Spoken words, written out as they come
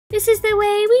This is the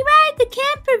way we ride the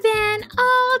camper van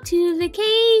all to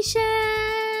vacation.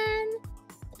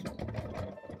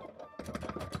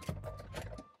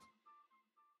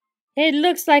 It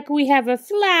looks like we have a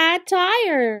flat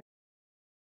tire.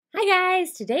 Hi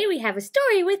guys, today we have a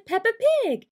story with Peppa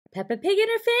Pig. Peppa Pig and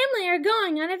her family are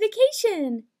going on a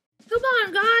vacation. Come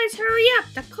on guys, hurry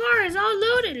up. The car is all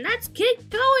loaded. Let's get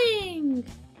going.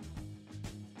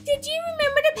 Did you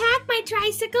remember to pack my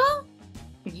tricycle?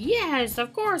 Yes,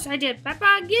 of course I did,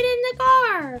 Peppa. Get in the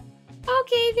car.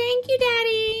 Okay, thank you,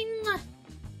 Daddy.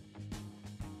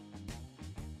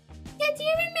 Did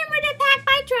you remember to pack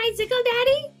my tricycle,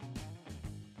 Daddy?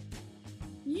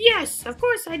 Yes, of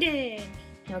course I did.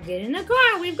 Now get in the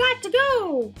car. We've got to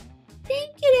go.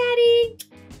 Thank you, Daddy.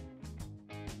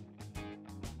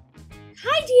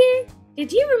 Hi, dear.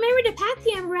 Did you remember to pack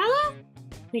the umbrella?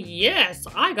 Yes,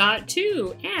 I got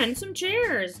two and some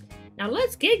chairs. Now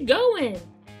let's get going.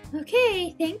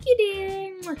 Okay, thank you,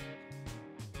 dear.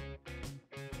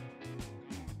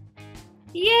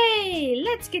 Yay,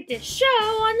 let's get this show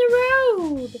on the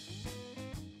road.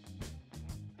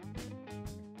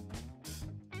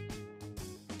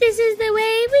 This is the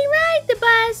way we ride the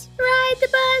bus, ride the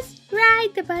bus,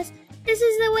 ride the bus. This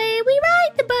is the way we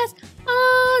ride the bus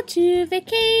all to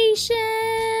vacation.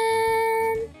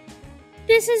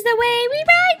 This is the way we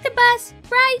ride the bus,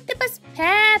 ride the bus.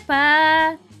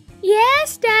 Peppa.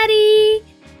 Yes, Daddy.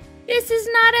 This is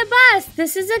not a bus.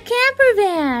 This is a camper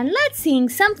van. Let's sing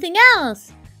something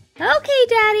else. Okay,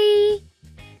 Daddy.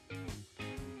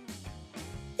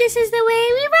 This is the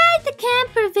way we ride the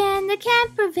camper van, the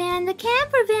camper van, the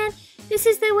camper van. This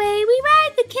is the way we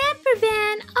ride the camper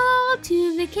van all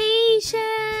to vacation.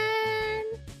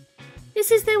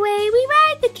 This is the way we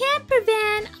ride the camper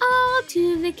van all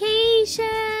to vacation.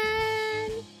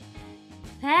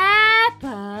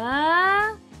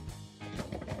 Peppa.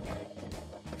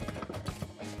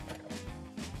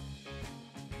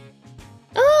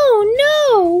 Oh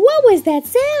no! What was that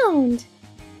sound?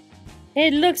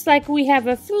 It looks like we have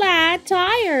a flat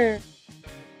tire.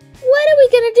 What are we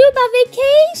gonna do about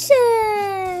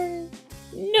vacation?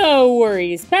 No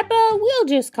worries, Peppa. We'll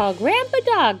just call Grandpa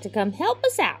Dog to come help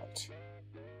us out.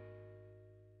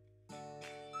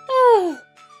 Oh,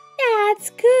 that's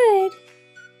good.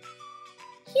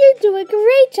 You do a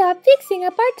great job fixing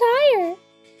up our tire.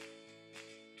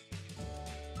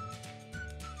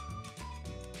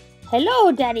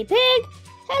 Hello, Daddy Pig.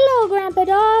 Hello, Grandpa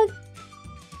Dog.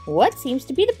 What seems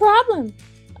to be the problem?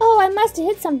 Oh, I must have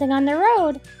hit something on the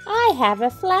road. I have a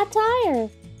flat tire.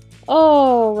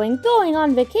 Oh, and going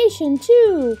on vacation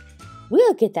too.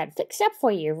 We'll get that fixed up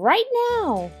for you right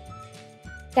now.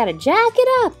 Gotta jack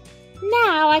it up.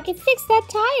 Now I can fix that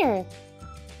tire.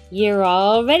 You're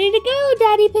all ready to go,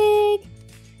 Daddy Pig.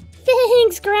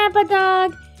 Thanks, Grandpa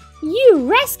Dog. You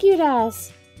rescued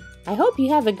us. I hope you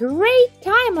have a great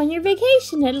time on your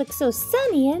vacation. It looks so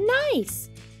sunny and nice.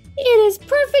 It is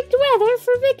perfect weather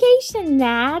for vacation,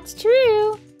 that's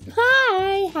true.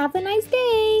 Bye, have a nice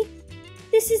day.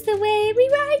 This is the way we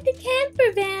ride the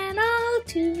camper van all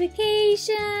to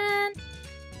vacation.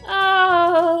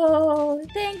 Oh,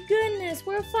 thank goodness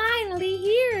we're finally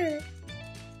here.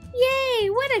 Yay,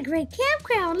 what a great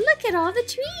campground. Look at all the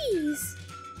trees.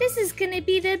 This is gonna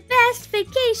be the best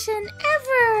vacation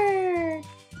ever.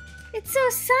 It's so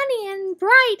sunny and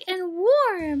bright and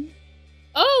warm.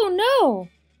 Oh no!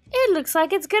 It looks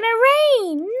like it's gonna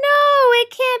rain. No, it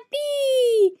can't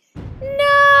be.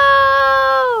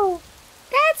 No!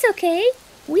 That's okay.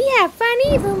 We have fun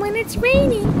even when it's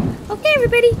raining. Okay,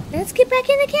 everybody, let's get back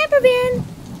in the camper van.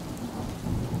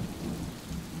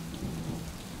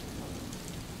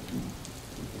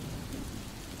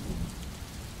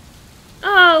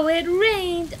 Oh, it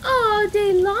rained all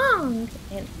day long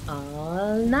and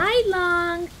all night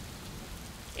long.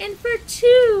 And for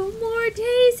 2 more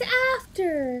days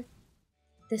after.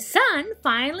 The sun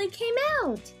finally came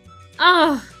out.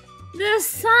 Oh, the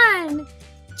sun!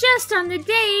 Just on the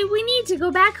day we need to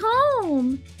go back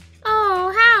home.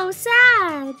 Oh, how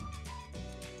sad.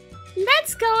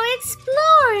 Let's go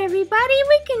explore, everybody.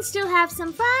 We can still have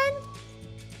some fun.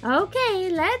 Okay,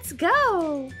 let's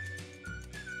go.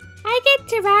 I get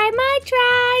to ride my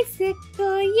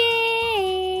tricycle,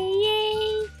 yay,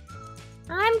 yay.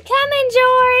 I'm coming,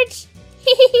 George.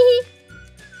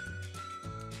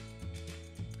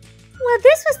 Well,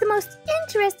 this was the most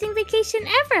interesting vacation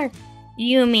ever.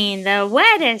 You mean the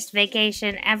wettest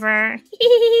vacation ever.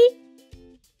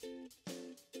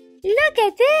 Look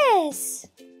at this.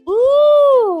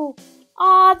 Ooh,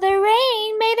 all the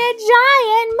rain made a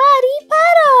giant muddy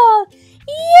puddle.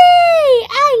 Yay!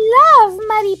 I love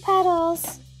muddy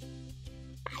puddles.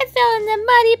 I fell in the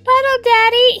muddy puddle,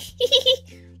 Daddy.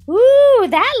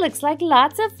 looks like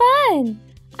lots of fun.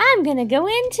 I'm gonna go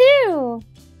in too.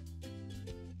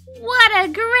 What a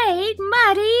great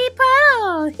muddy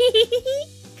puddle!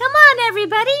 Come on,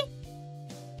 everybody!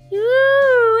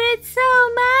 Ooh, it's so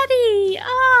muddy!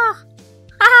 Oh,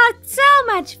 it's so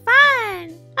much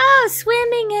fun! Oh,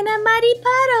 swimming in a muddy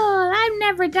puddle! I've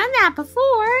never done that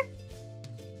before.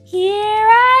 Here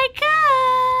I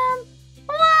come!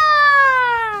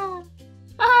 Wow!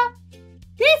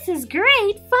 This is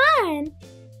great fun!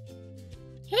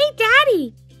 Hey,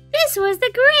 Daddy! This was the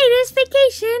greatest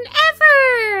vacation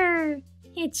ever!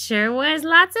 It sure was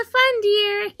lots of fun,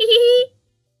 dear.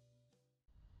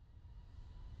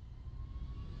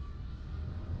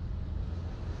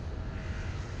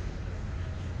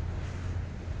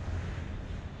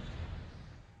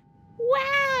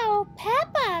 Wow,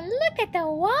 Peppa, look at the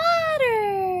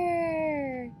water!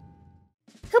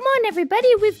 Come on,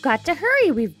 everybody, we've got to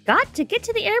hurry. We've got to get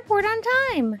to the airport on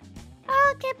time.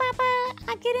 Okay, Peppa,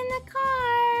 I'll get in the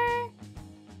car.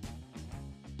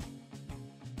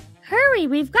 Hurry,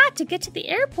 we've got to get to the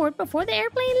airport before the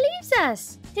airplane leaves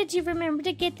us. Did you remember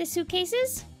to get the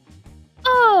suitcases?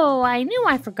 Oh, I knew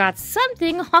I forgot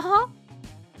something. La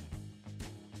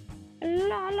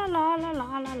la la la la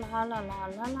la la la la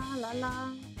la la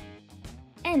la.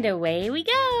 And away we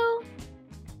go.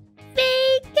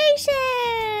 Vacation!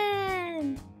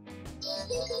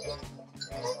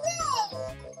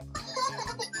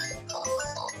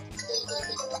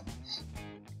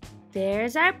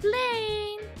 There's our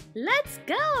plane. Let's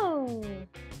go.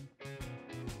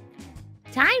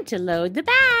 Time to load the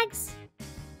bags.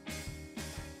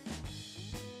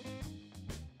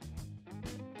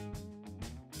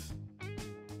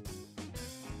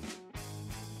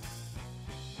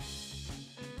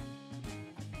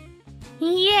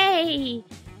 Yay!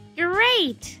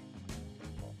 Great!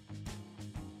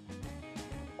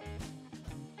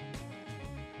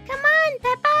 Come on,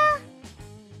 Peppa!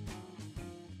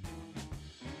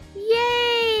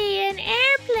 Yay! An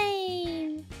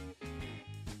airplane!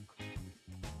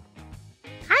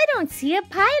 I don't see a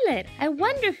pilot. I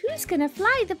wonder who's gonna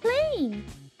fly the plane.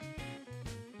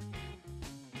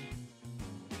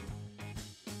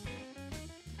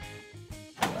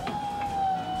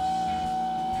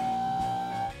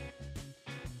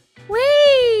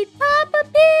 Wait! Peppa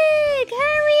Pig!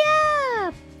 Hurry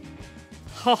up!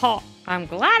 Haha! I'm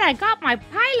glad I got my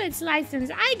pilot's license.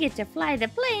 I get to fly the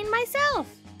plane myself.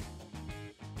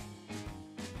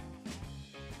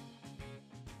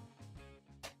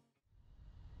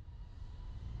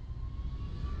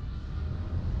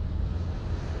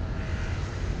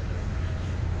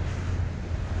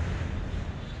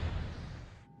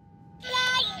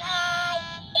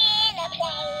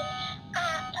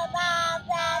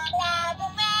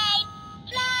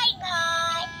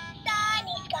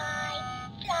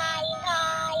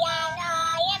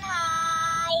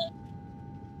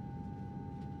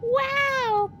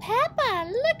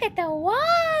 Look at the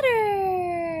water!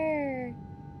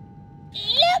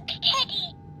 Look,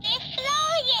 Teddy! They're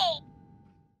flying!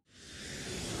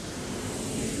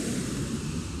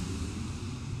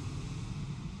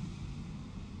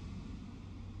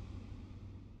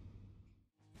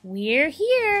 We're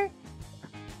here!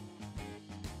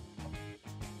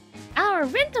 Our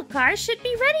rental car should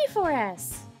be ready for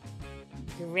us!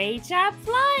 Great job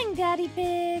flying, Daddy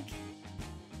Pig!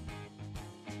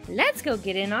 Let's go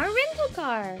get in our rental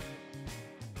car.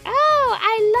 Oh,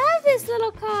 I love this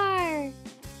little car.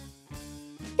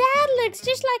 That looks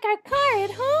just like our car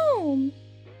at home.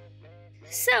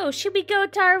 So, should we go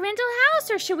to our rental house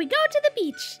or should we go to the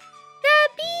beach? The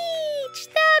beach!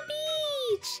 The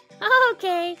beach!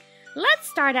 Okay, let's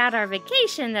start out our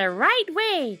vacation the right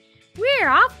way. We're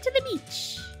off to the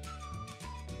beach.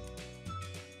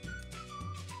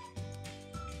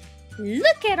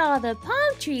 Look at all the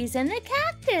palm trees and the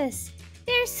cactus.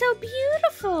 They're so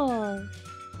beautiful.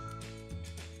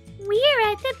 We're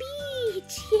at the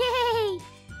beach. Yay!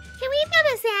 Can we build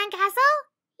a sandcastle?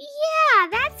 Yeah,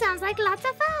 that sounds like lots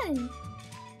of fun.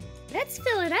 Let's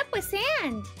fill it up with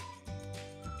sand.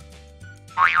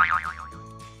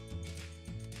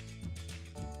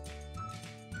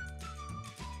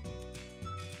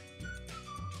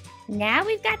 Now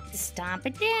we've got to stomp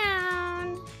it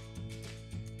down.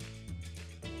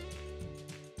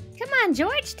 Come on,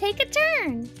 George, take a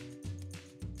turn.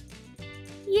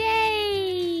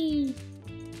 Yay!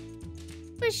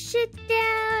 Push it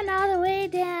down, all the way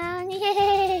down.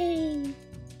 Yay!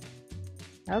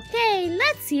 Okay,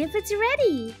 let's see if it's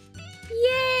ready.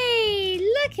 Yay!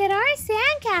 Look at our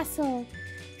sandcastle.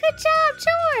 Good job,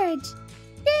 George.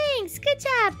 Thanks, good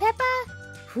job, Peppa.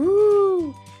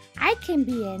 Whew! I can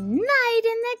be a knight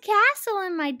in the castle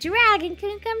and my dragon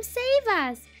can come save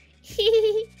us.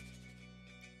 Hey,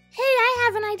 I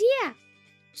have an idea.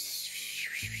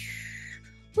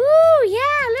 Woo,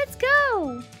 yeah, let's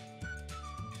go.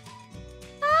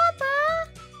 Papa,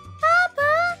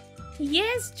 Papa.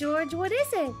 Yes, George, what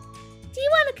is it? Do you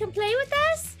want to come play with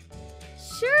us?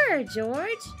 Sure,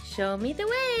 George. Show me the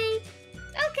way.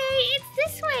 Okay, it's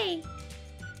this way.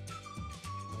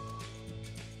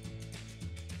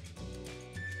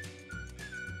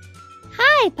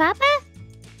 Hi, Papa.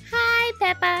 Hi,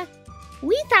 Peppa.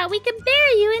 We thought we could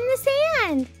bury you in the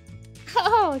sand.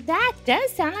 Oh, that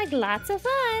does sound like lots of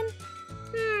fun.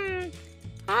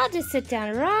 I'll just sit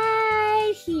down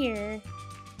right here.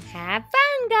 Have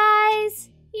fun, guys.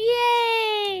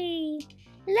 Yay!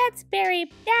 Let's bury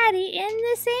Daddy in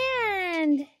the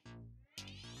sand.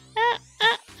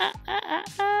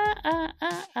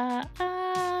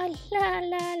 La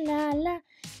la la la.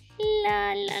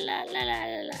 La la la la la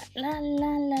la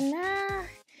la la la.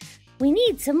 We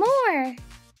need some more.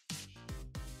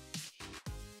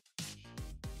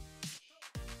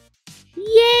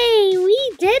 Yay,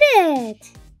 we did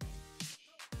it!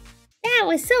 That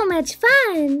was so much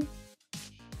fun!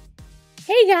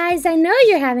 Hey guys, I know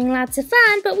you're having lots of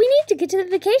fun, but we need to get to the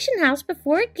vacation house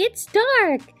before it gets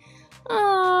dark.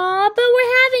 Aw, but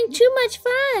we're having too much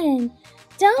fun.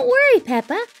 Don't worry,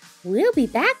 Peppa. We'll be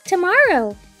back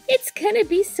tomorrow. It's gonna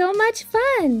be so much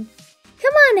fun.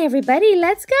 Come on, everybody,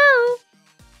 let's go.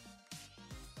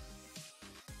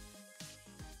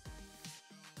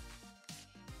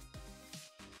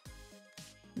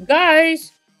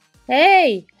 Guys!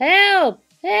 Hey! Help!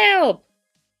 Help!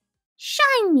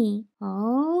 Shine me.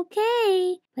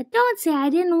 Okay, but don't say I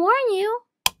didn't warn you.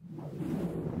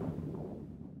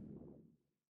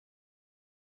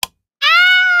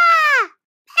 Ah!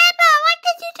 Peppa, what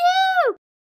did you do?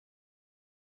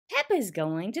 Peppa's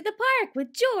going to the park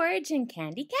with George and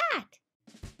Candy Cat.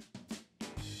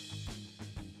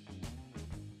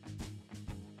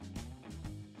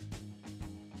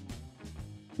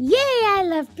 Yay, I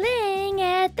love playing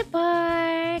at the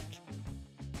park.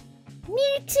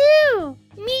 Me too.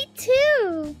 Me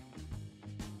too.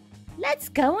 Let's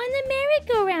go on the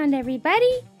merry-go-round,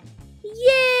 everybody.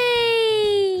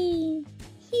 Yay!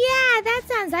 Yeah, that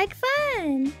sounds like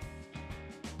fun.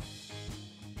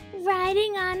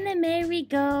 Riding on the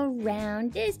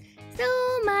merry-go-round is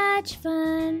so much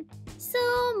fun.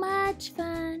 So much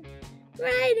fun.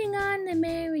 Riding on the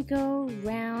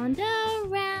merry-go-round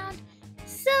around.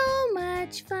 So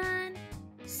much fun.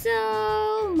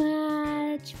 So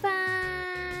much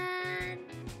fun.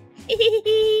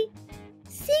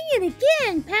 Sing it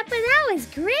again, Peppa. That was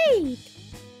great.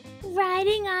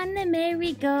 Riding on the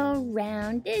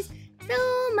merry-go-round is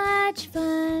so much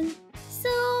fun.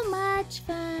 So much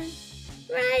fun.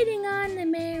 Riding on the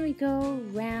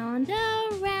merry-go-round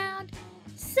around.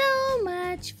 So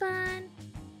much fun.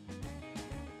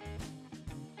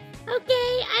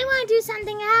 Okay, I want to do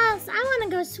something else. I want to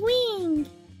go swing.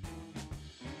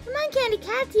 Come on, Candy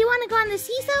Cat. Do you want to go on the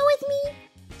seesaw with me?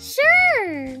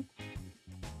 Sure.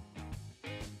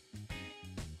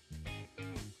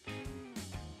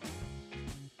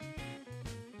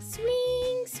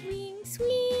 Swing, swing,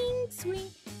 swing,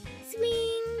 swing.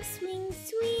 Swing, swing,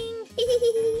 swing.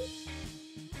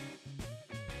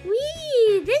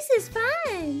 Whee! This is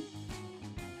fun.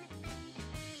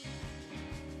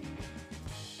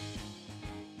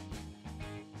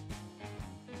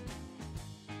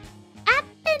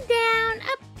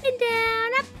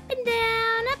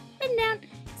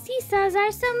 Seesaws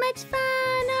are so much fun.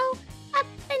 Oh, up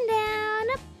and down,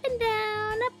 up and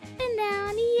down, up and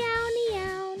down, eow,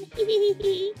 eow.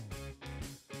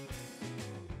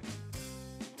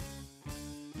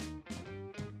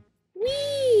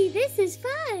 Whee! This is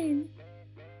fun.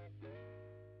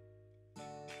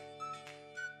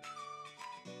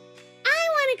 I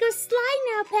want to go slide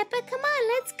now, Peppa. Come on,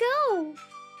 let's go.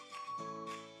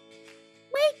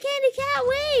 Wait, Candy Cat,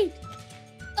 wait.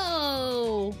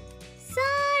 Oh.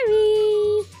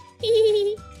 Sorry.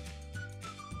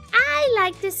 I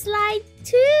like to slide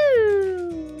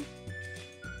too.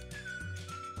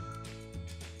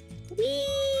 Whee!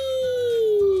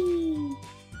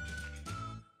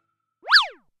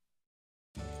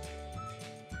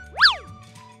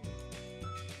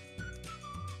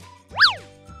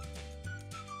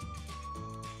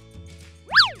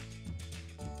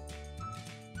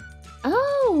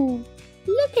 Oh,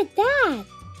 look at that.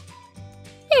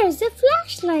 There's a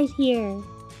flashlight here.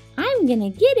 I'm gonna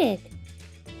get it.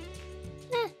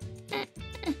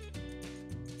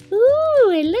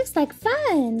 Ooh, it looks like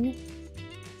fun.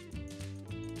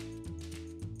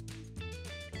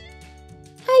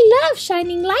 I love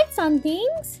shining lights on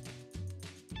things.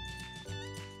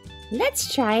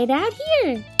 Let's try it out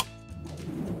here.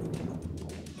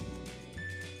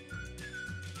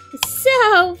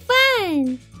 So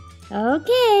fun!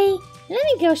 Okay, let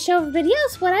me go show everybody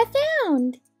else what I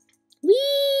found. Whee!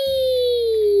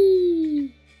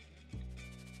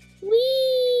 Whee!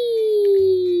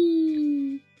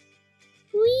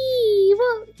 Whee!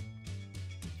 Whoa!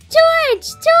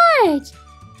 George!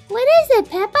 What is it,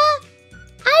 Peppa?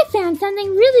 I found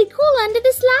something really cool under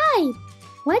the slide.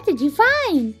 What did you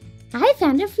find? I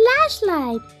found a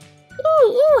flashlight.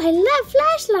 Ooh, I love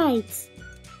flashlights.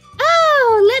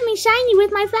 Oh, let me shine you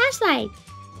with my flashlight.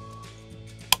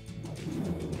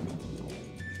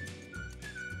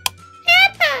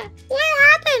 Peppa, what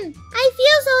happened? I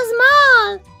feel so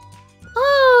small.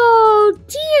 Oh,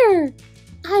 dear.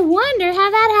 I wonder how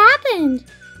that happened.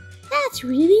 That's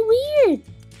really weird.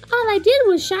 All I did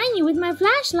was shine you with my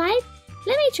flashlight.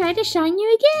 Let me try to shine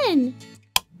you again.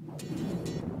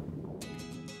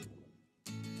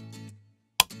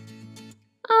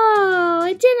 Oh,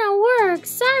 it didn't work.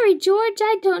 Sorry, George.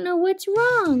 I don't know what's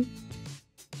wrong.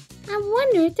 I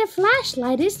wonder if the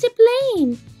flashlight is to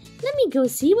blame. Let me go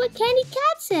see what Candy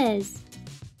Cat says.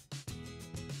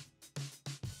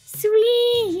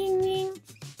 Swinging,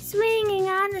 swinging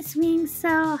on the swing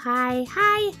so high,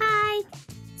 high, high.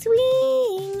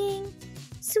 Swinging,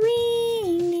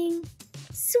 swinging,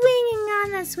 swinging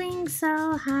on the swing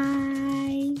so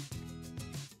high.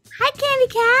 Hi, Candy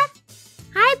Cat.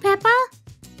 Hi, Peppa.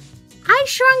 I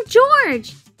shrunk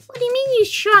George. What do you mean you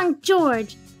shrunk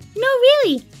George? No,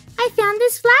 really. I found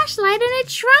this flashlight and it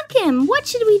shrunk him. What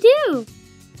should we do?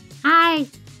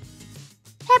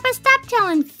 Peppa, stop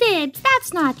telling fibs.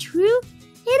 That's not true.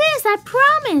 It is, I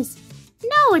promise.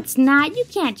 No, it's not. You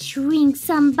can't shrink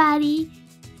somebody.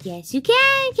 Yes, you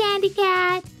can, Candy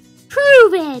Cat.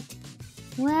 Prove it.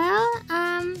 Well,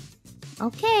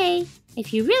 okay.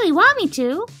 If you really want me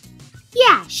to.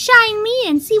 Yeah, shine me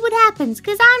and see what happens,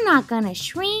 'cause I'm not gonna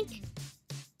shrink.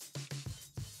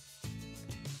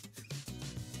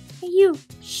 Are you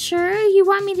sure you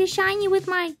want me to shine you with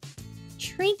my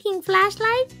shrinking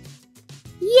flashlight?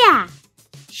 Yeah,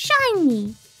 shine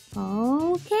me.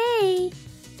 Okay,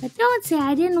 but don't say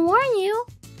I didn't warn you.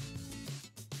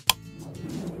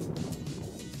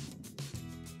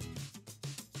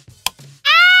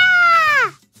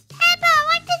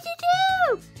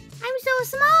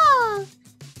 Small.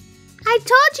 I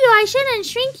told you I shouldn't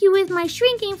shrink you with my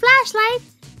shrinking flashlight.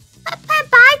 But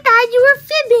Peppa, I thought you were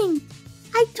fibbing.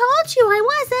 I told you I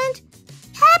wasn't.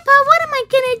 Peppa, what am I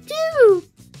gonna do?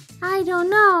 I don't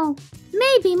know.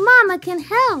 Maybe Mama can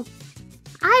help.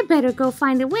 I better go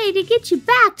find a way to get you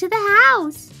back to the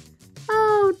house.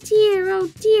 Oh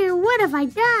dear, what have I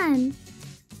done?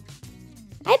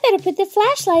 I better put the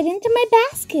flashlight into my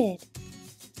basket.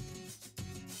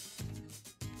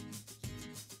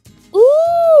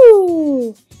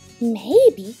 Ooh,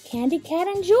 maybe Candy Cat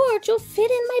and George will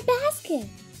fit in my basket.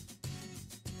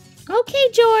 Okay,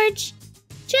 George,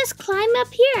 just climb up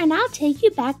here and I'll take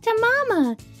you back to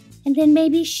Mama. And then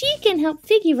maybe she can help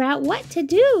figure out what to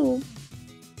do.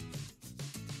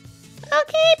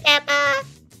 Okay, Peppa.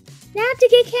 Now to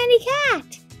get Candy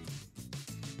Cat.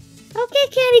 Okay,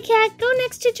 Candy Cat, go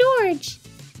next to George.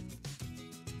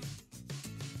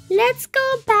 Let's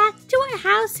go back to our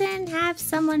house and have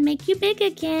someone make you big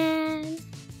again.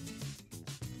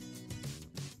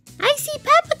 I see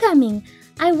Peppa coming.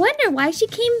 I wonder why she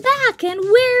came back and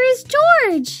where is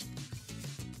George?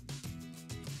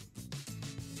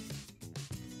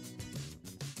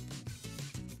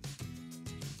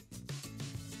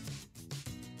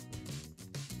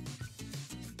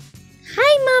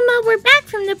 Hi, Mama. We're back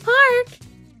from the park.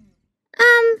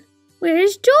 Where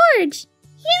is George?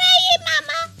 Here I am,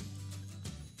 Mama.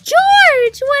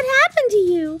 George, what happened to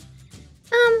you?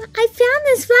 I found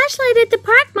this flashlight at the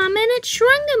park, Mama, and it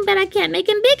shrunk him, but I can't make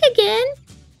him big again.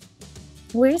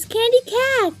 Where's Candy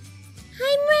Cat?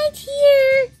 I'm right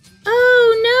here.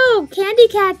 Oh, no, Candy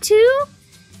Cat too?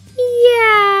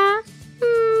 Yeah.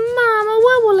 Mama,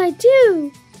 what will I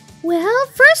do? Well,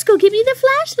 first go get me the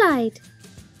flashlight.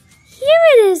 Here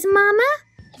it is, Mama.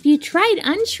 Have you tried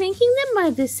unshrinking them by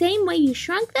the same way you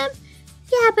shrunk them?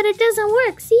 Yeah, but it doesn't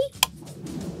work, see?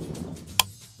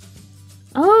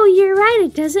 Oh, you're right,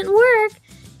 it doesn't work.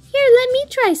 Here, let me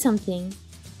try something.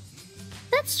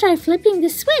 Let's try flipping the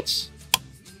switch.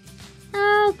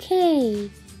 Okay.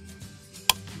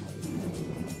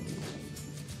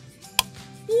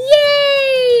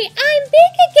 Yay! I'm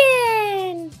big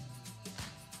again!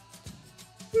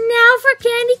 Now for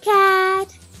Candy Cat.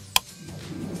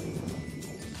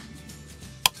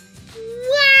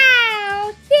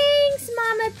 Wow! Thanks,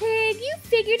 Mama Pig.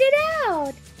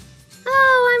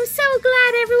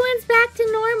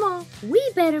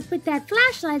 better put that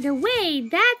flashlight away.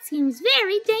 That seems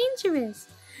very dangerous.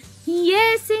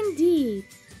 Yes, indeed.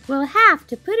 We'll have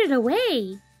to put it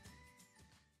away.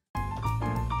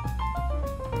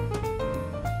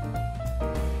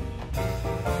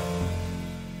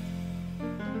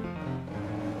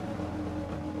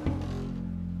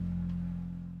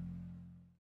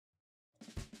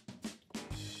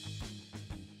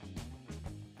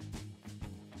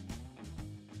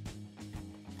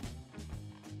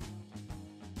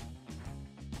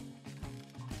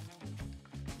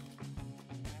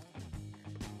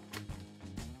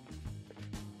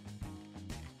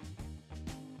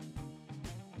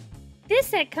 This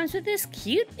set comes with this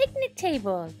cute picnic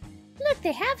table. Look,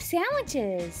 they have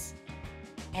sandwiches.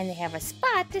 And they have a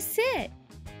spot to sit.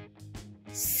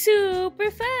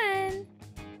 Super fun.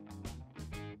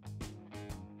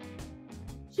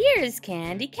 Here's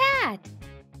Candy Cat.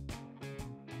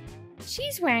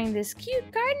 She's wearing this cute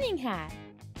gardening hat.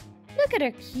 Look at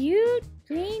her cute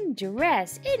green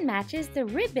dress. It matches the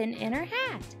ribbon in her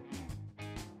hat.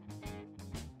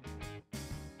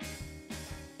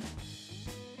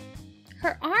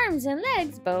 Her arms and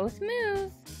legs both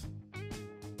move.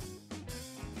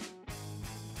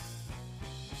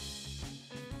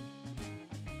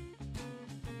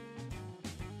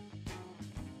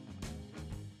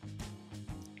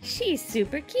 She's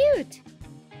super cute.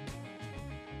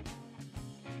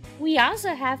 We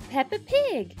also have Peppa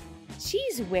Pig.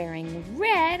 She's wearing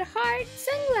red heart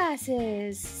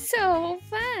sunglasses. So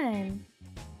fun.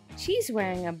 She's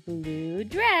wearing a blue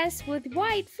dress with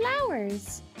white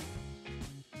flowers.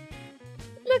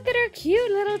 Look at her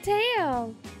cute little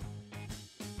tail.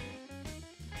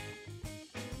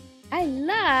 I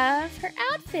love her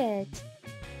outfit.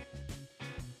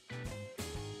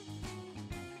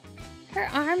 Her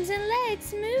arms and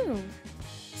legs move.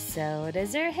 So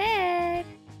does her head.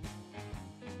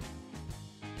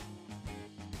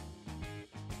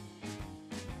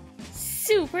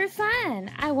 Super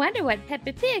fun. I wonder what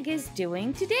Peppa Pig is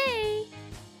doing today.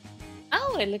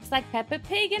 Oh, it looks like Peppa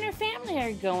Pig and her family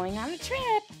are going on a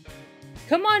trip.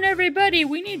 Come on, everybody.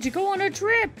 We need to go on a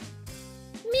trip.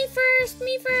 Me first,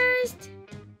 me first.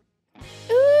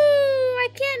 Ooh, I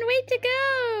can't wait to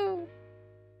go.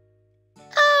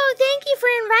 Oh, thank you for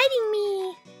inviting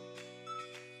me.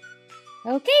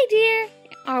 Okay, dear.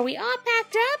 Are we all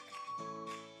packed up?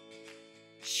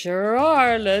 Sure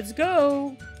are. Let's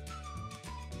go.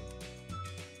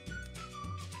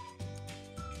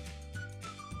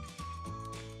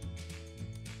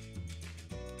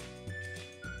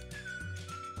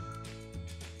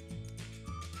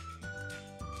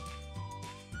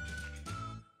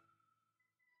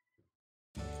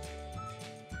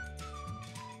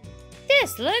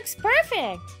 This looks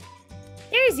perfect.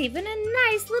 There's even a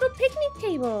nice little picnic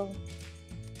table.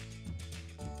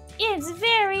 It's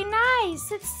very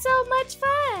nice. It's so much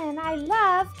fun. I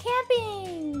love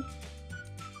camping.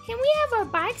 Can we have our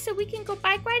bike so we can go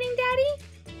bike riding, Daddy?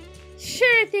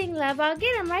 Sure thing, love. I'll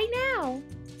get them right now.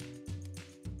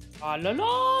 La la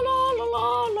la la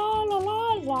la la la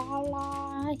la la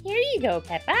la. Here you go,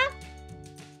 Peppa.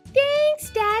 Thanks,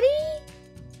 Daddy.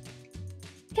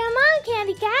 Come on,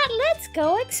 Candy Cat, let's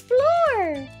go explore.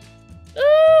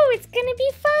 Ooh, it's gonna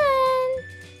be fun.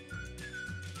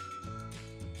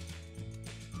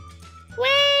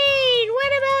 Wait,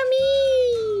 what about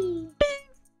me?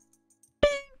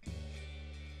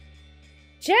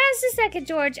 Just a second,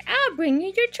 George. I'll bring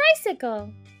you your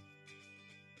tricycle.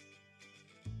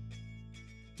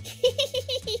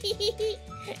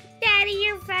 Daddy,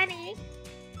 you're funny.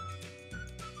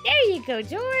 There you go,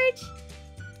 George.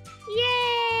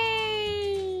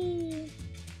 Yay!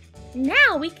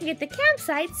 Now we can get the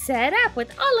campsite set up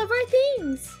with all of our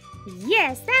things.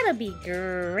 Yes, that'll be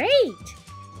great.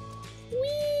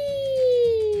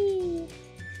 Whee!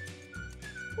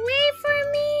 Wait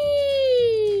for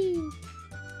me!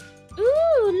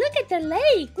 Ooh, look at the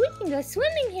lake. We can go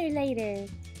swimming here later.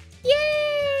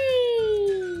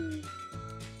 Yay!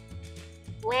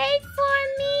 Wait for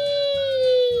me!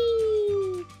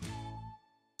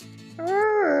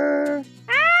 Ah!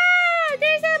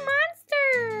 There's a monster!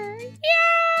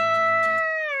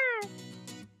 Yeah!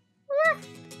 Woof!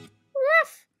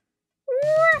 Woof!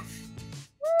 Woof!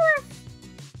 Woof!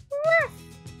 Woof!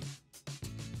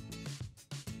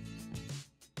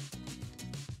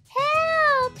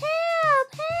 Help! Help!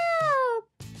 Help!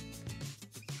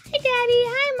 Hi, Daddy.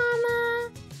 Hi, Mama.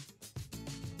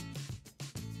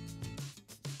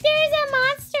 There's a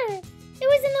monster. It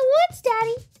was in the woods,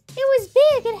 Daddy. It was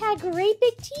big, it had great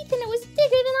big teeth, and it was bigger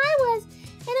than I was.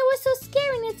 And it was so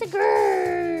scary, and it's a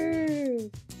grrrr.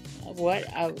 What?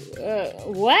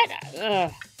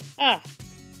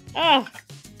 Oh,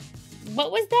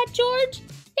 what was that, George?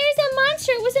 There's a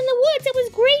monster. It was in the woods. It was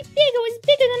great big. It was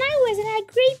bigger than I was, and it had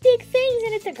great big things,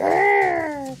 and it's a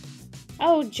grrr.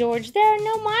 Oh, George, there are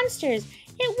no monsters.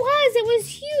 It was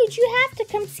huge. You have to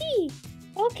come see.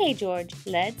 Okay, George,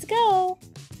 let's go.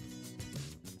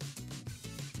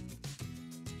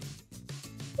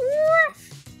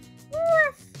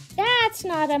 That's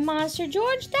not a monster,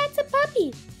 George. That's a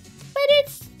puppy. But it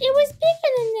was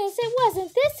bigger than this. It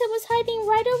wasn't this. It was hiding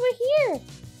right over here.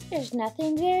 There's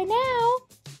nothing there now.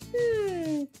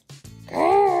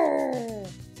 Grrr.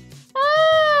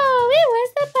 Oh, it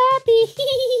was the puppy.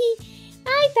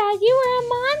 I thought you were a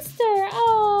monster.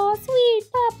 Oh, sweet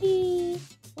puppy.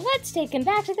 Let's take him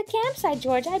back to the campsite,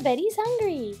 George. I bet he's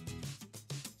hungry.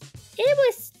 It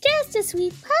was just a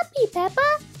sweet puppy,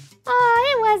 Peppa. Oh,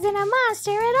 it wasn't a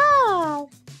monster at all.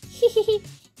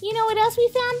 You know what else we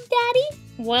found, Daddy?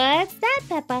 What's that,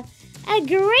 Peppa? A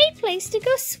great place to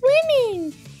go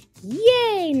swimming.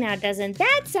 Yay! Now doesn't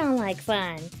that sound like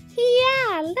fun?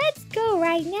 Yeah, let's go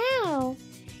right now.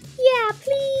 Yeah,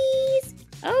 please.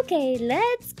 Okay,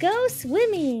 let's go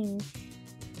swimming.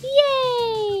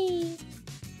 Yay!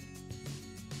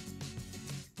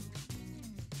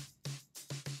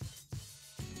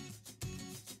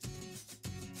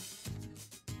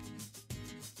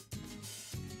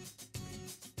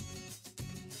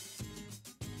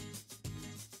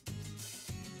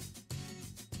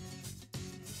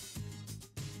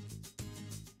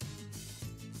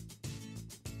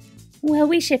 Well,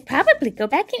 we should probably go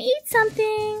back and eat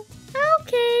something.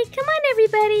 Okay, come on,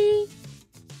 everybody.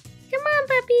 Come on,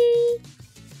 puppy.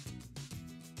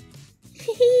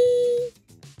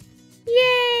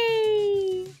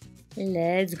 Yay!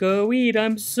 Let's go eat.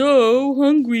 I'm so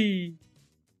hungry.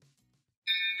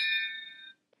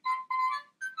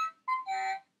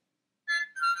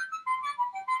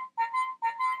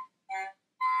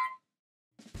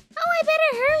 Oh, I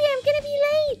better hurry. I'm gonna be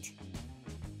late.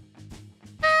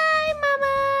 Bye,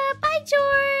 Mama. Bye,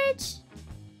 George.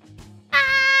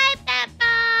 Bye,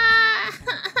 Peppa.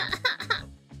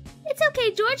 It's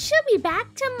okay, George. She'll be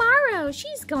back tomorrow.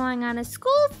 She's going on a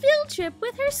school field trip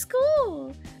with her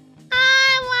school.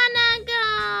 I wanna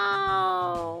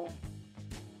go.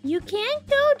 You can't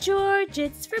go, George.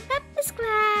 It's for Peppa's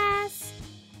class.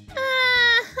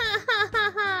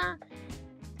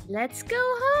 Let's go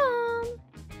home.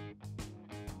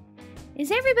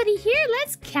 Is everybody here?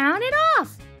 Let's count it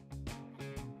off.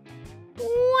 1,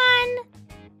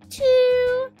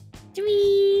 2,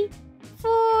 3,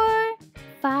 4,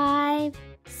 5,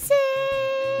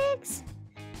 6.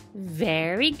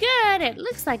 Very good. It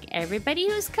looks like everybody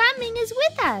who's coming is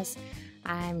with us.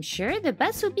 I'm sure the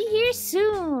bus will be here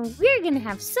soon. We're gonna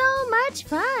have so much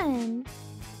fun.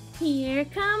 Here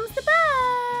comes the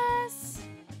bus.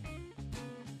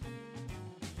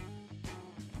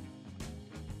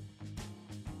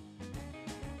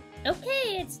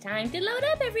 Okay, it's time to load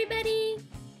up, everybody.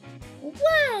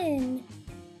 1,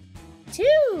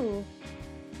 2,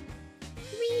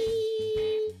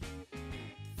 3,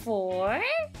 4,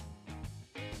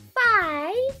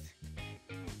 5,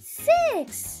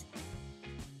 6.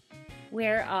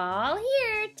 We're all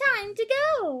here. Time to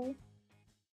go.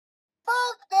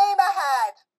 Full game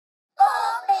ahead.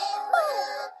 Bong, bing,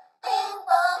 boo. Bing,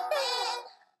 bong, bing.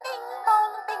 Bing,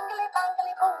 bong, bingly,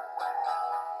 bangly, boo.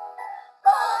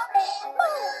 Bong, bing,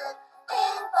 boo.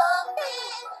 Bing, bong,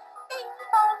 bing. Bing,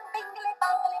 bong, bingly,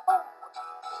 bangly, boo.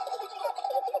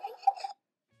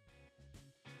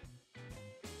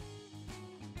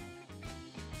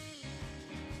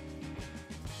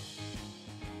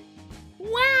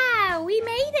 Wow, we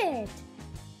made it.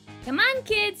 Come on,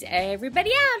 kids,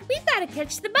 everybody out. We've got to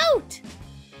catch the boat.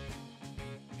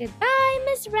 Goodbye,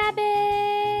 Miss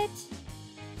Rabbit.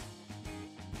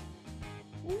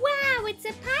 Wow, it's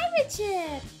a pirate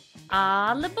ship.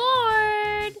 All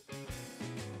aboard.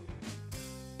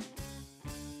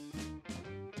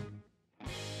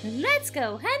 Let's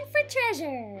go hunt for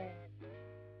treasure.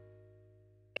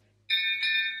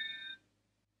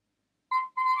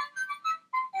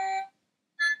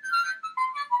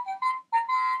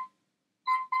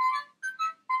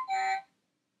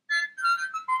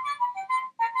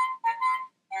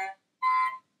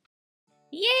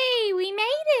 Yay, we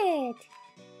made it!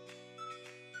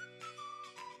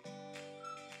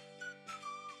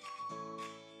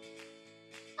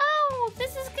 Oh,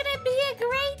 this is gonna be a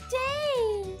great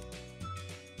day!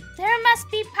 There must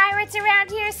be pirates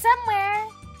around here somewhere.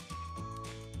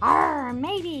 Arr,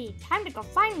 matey, time to go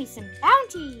find me some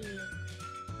bounty.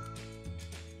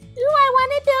 Ooh, I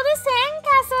want to build a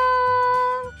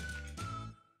sandcastle!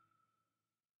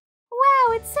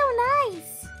 Wow, it's so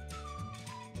nice!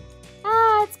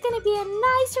 Ah, it's gonna be a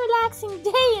nice relaxing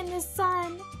day in the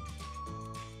sun.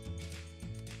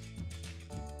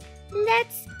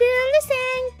 Let's build a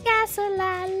sandcastle,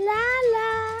 la la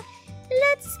la.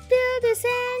 Let's build a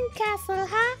sandcastle,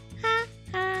 ha ha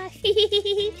ha.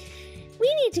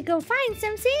 We need to go find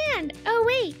some sand. Oh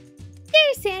wait,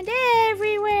 there's sand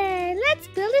everywhere. Let's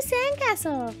build a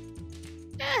sandcastle.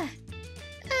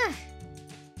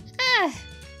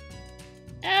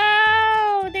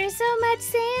 Oh, there's so much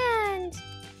sand.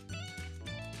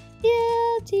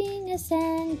 Building a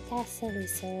sandcastle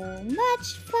is so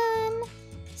much fun.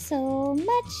 So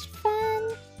much fun.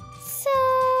 So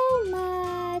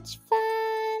much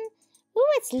fun.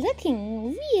 Ooh, it's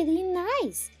looking really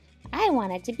nice. I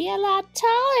want it to be a lot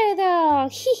taller though.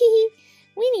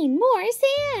 We need more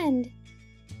sand.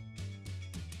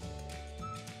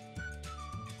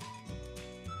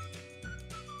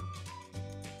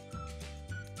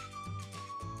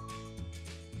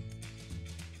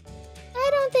 I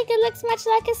don't think it looks much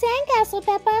like a sandcastle,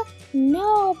 Peppa.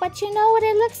 No, but you know what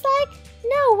it looks like?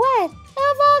 No, what?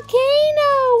 A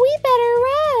volcano! We better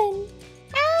run!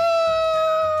 Ah!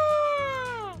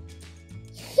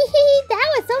 That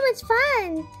was so much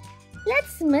fun!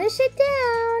 Let's smush it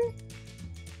down.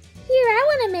 Here, I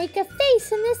want to make a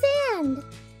face in the sand.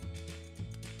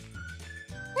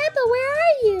 Peppa, where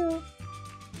are you?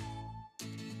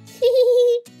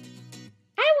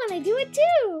 I want to do it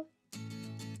too.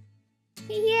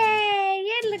 Yay!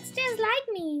 It looks just like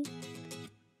me.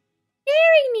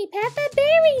 Bury me, Peppa,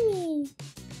 bury me.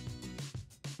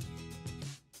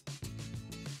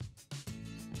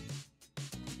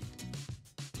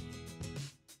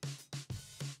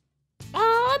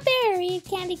 Aw, buried,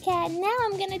 Candy Cat. Now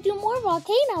I'm gonna do more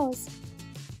volcanoes.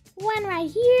 One right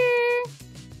here.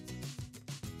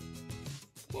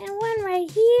 And one right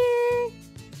here.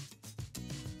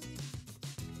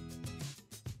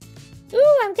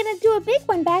 Ooh, I'm gonna do a big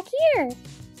one back here.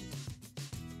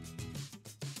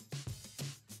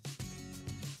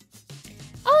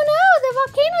 Oh no, the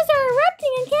volcanoes are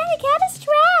erupting and Candy Cat is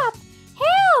trapped.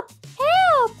 Help!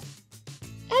 Help!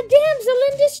 A damsel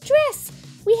in distress.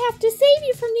 We have to save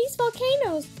you from these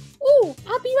volcanoes. Ooh,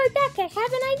 I'll be right back. I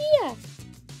have an idea.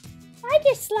 If I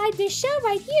just slide this shell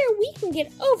right here, we can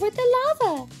get over the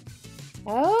lava.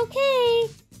 Okay.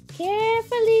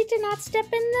 Carefully to not step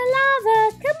in the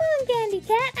lava. Come on, Candy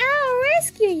Cat. I'll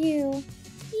rescue you.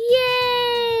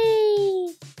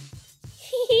 Yay!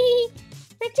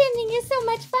 Pretending is so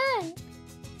much fun.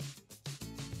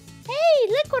 Hey,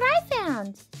 look what I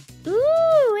found.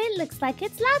 Ooh, it looks like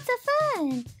it's lots of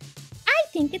fun. I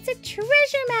think it's a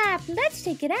treasure map. Let's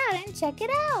take it out and check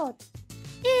it out.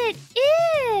 It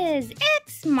is.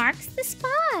 X marks the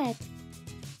spot.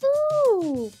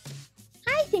 Ooh,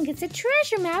 I think it's a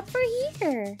treasure map for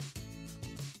here.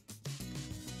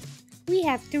 We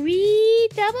have 3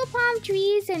 double palm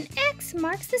trees and X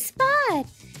marks the spot.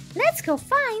 Let's go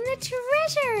find the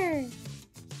treasure.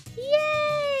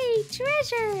 Yay,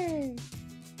 treasure.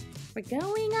 We're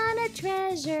going on a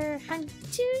treasure hunt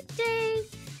today.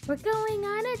 We're going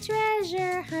on a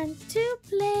treasure hunt to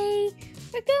play.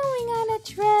 We're going on a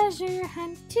treasure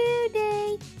hunt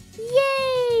today.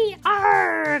 Yay!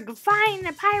 Arrgh! Find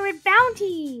the pirate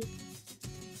bounty!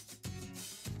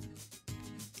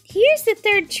 Here's the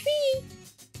 3rd tree.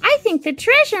 I think the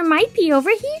treasure might be over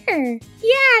here.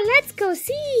 Yeah, let's go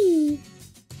see.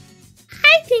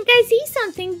 I think I see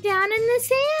something down in the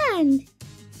sand.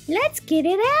 Let's get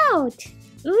it out.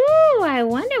 Ooh, I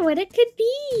wonder what it could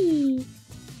be.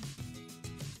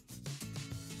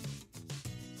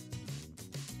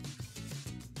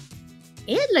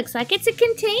 It looks like it's a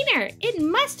container. It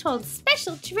must hold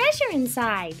special treasure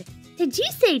inside. Did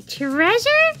you say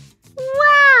treasure?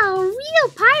 Wow, real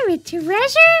pirate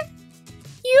treasure?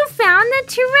 You found the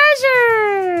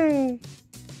treasure!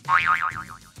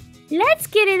 Let's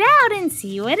get it out and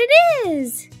see what it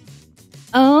is.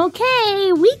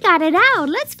 Okay, we got it out.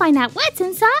 Let's find out what's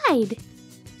inside.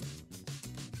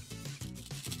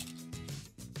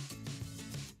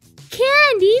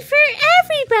 Candy for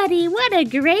everybody! What a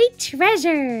great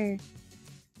treasure!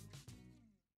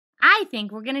 I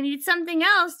think we're gonna need something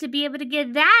else to be able to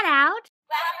get that out.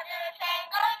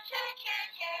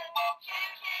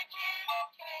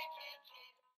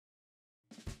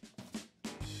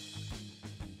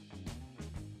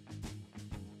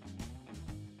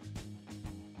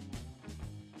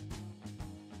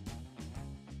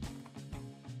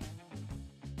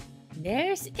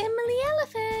 There's Emily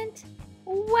Elephant.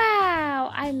 Wow,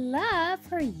 I love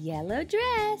her yellow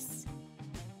dress.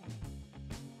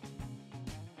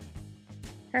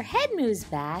 Her head moves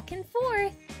back and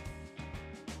forth.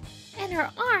 And her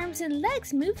arms and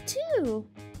legs move too.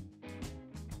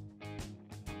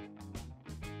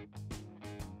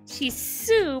 She's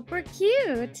super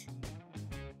cute.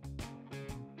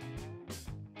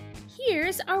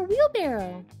 Here's our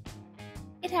wheelbarrow.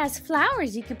 It has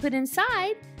flowers you can put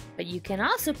inside, but you can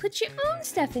also put your own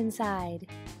stuff inside.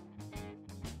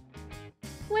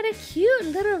 What a cute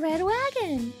little red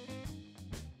wagon.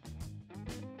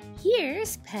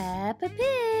 Here's Peppa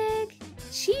Pig.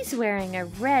 She's wearing a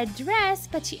red dress,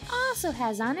 but she also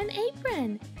has on an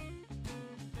apron.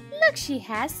 Look, she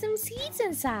has some seeds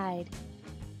inside.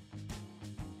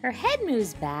 Her head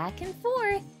moves back and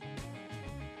forth.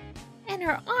 And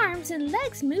her arms and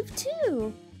legs move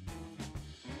too.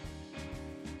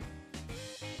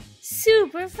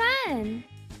 Super fun!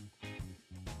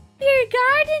 We're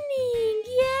gardening!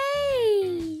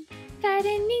 Yay!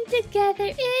 Gardening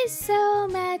together is so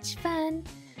much fun.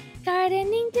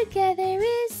 Gardening together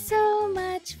is so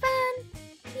much fun.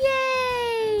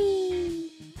 Yay!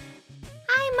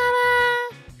 Hi,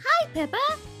 Mama! Hi,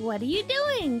 Peppa! What are you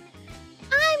doing?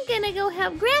 I'm gonna go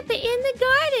help Grandpa in the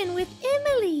garden with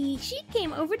Emily. She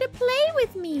came over to play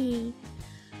with me.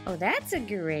 Oh, that's a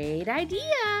great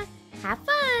idea. Have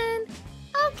fun.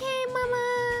 Okay,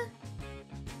 Mama.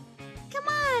 Come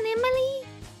on, Emily.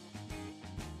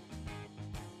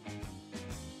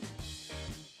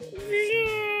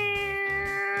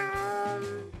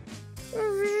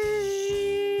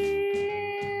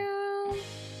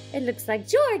 It looks like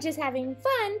George is having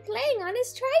fun playing on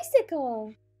his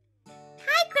tricycle.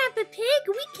 Hi, Grandpa Pig.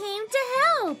 We came to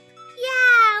help.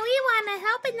 Yeah, we want to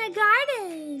help in the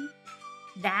garden.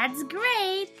 That's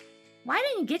great. Why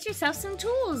don't you get yourself some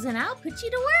tools and I'll put you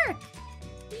to work.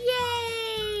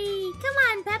 Yay! Come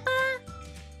on, Peppa.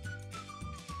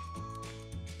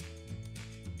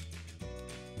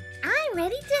 I'm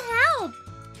ready to help.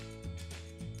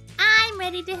 I'm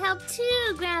ready to help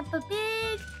too, Grandpa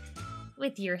Pig.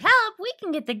 With your help, we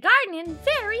can get the garden in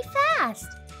very fast.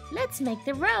 Let's make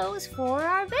the rows for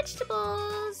our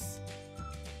vegetables.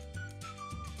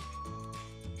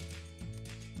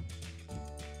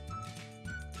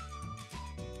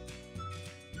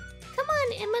 Come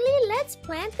on, Emily, let's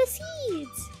plant the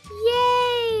seeds.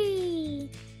 Yay!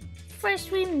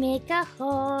 First we make a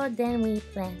hole, then we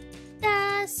plant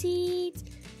the seeds.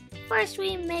 First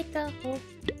we make a hole,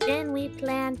 then we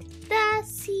plant the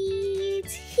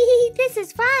seeds. This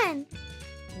is fun.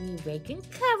 We rake and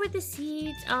cover the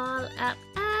seeds all up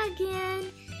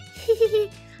again. I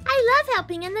love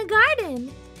helping in the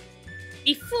garden.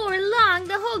 Before long,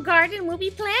 the whole garden will be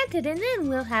planted and then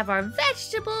we'll have our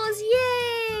vegetables.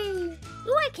 Yay!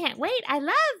 Ooh, I can't wait. I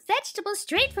love vegetables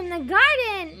straight from the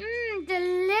garden.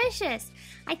 Delicious.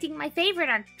 I think my favorite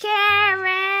are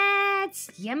carrots.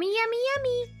 Yummy, yummy,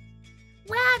 yummy.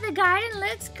 Wow, the garden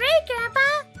looks great,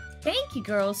 Grandpa. Thank you,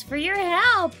 girls, for your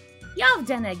help. Y'all have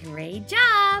done a great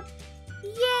job.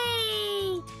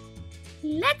 Yay!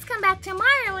 Let's come back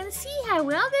tomorrow and see how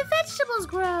well the vegetables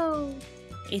grow.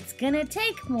 It's gonna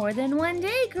take more than one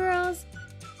day, girls.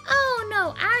 Oh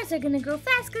no, ours are gonna grow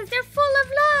fast because they're full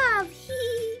of love.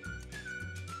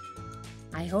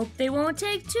 I hope they won't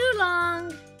take too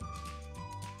long.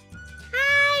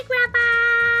 Hi,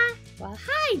 Grandpa. Well,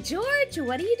 hi, George.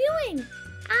 What are you doing?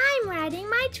 I'm riding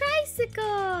my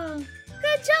tricycle.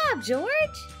 Good job,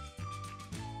 George.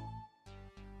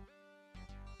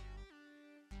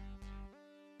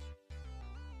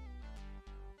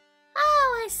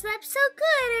 Oh, I slept so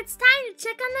good. It's time to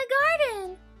check on the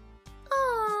garden.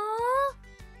 Oh,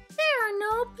 there are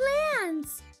no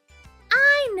plants.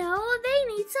 I know, they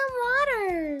need some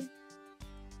water.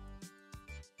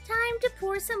 Time to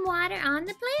pour some water on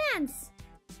the plants.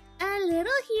 A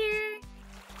little here.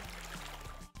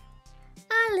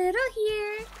 A little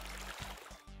here.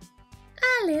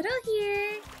 A little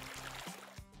here.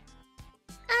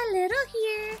 A little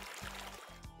here.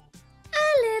 A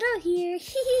little here.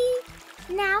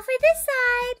 Now for this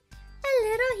side. A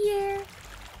little here.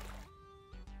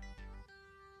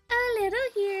 A little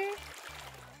here.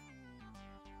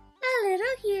 A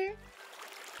little here.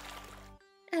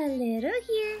 A little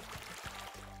here.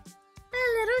 A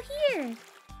little here.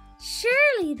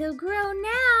 Surely they'll grow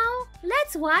now.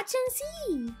 Let's watch and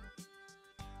see.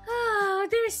 Oh,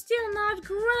 they're still not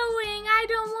growing. I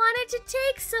don't want it to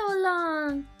take so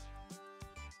long.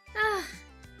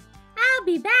 I'll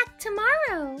be back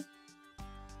tomorrow.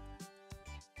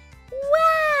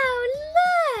 Wow,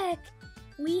 look!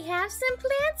 We have some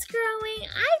plants growing.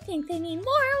 I think they need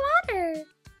more water.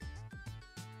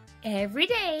 Every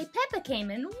day, Peppa came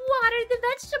and watered the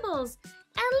vegetables.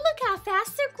 And look how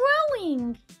fast they're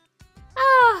growing.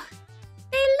 Oh,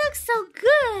 they look so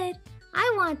good.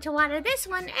 I want to water this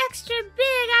one extra big.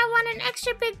 I want an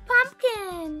extra big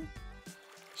pumpkin.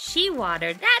 She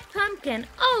watered that pumpkin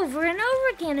over and over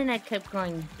again, and it kept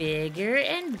growing bigger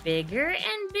and bigger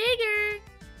and bigger.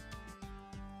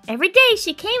 Every day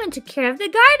she came and took care of the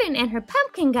garden, and her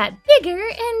pumpkin got bigger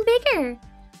and bigger.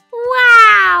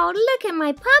 Wow, look at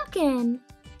my pumpkin!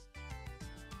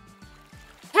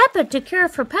 Peppa took care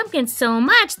of her pumpkin so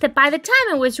much that by the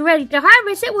time it was ready to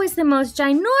harvest, it was the most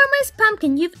ginormous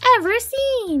pumpkin you've ever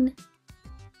seen.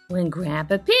 When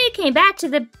Grandpa Pig came back to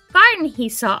the garden, he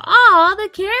saw all the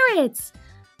carrots.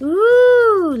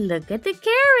 Ooh, look at the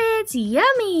carrots,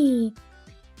 yummy!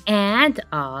 And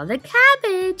all the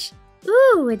cabbage.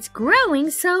 Ooh, it's growing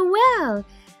so well.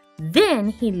 Then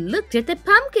he looked at the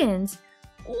pumpkins.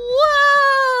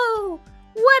 Whoa!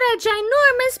 What a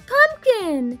ginormous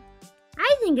pumpkin!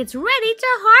 I think it's ready to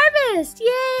harvest!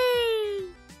 Yay!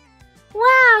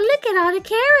 Wow, look at all the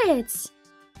carrots!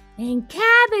 And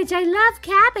cabbage, I love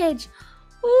cabbage!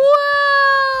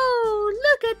 Whoa!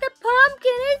 Look at the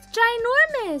pumpkin, it's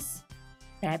ginormous!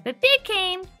 Peppa Pig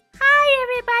came. Hi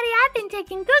everybody, I've been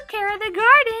taking good care of the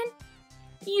garden.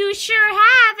 You sure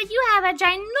have, you have a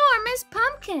ginormous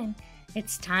pumpkin.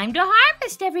 It's time to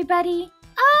harvest, everybody.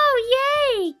 Oh,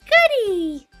 yay!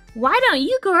 Goody! Why don't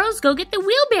you girls go get the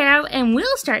wheelbarrow and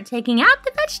we'll start taking out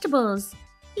the vegetables?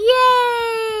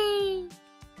 Yay!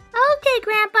 Okay,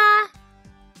 Grandpa.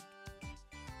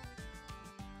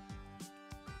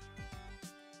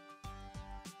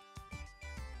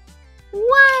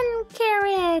 One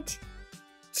carrot.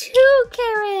 2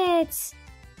 carrots.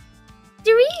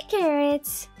 3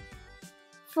 carrots.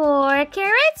 4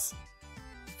 carrots.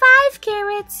 5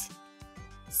 carrots.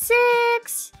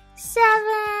 6,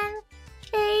 7,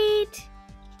 8,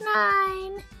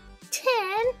 9, 10,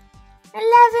 11,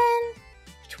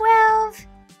 12,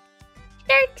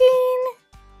 13,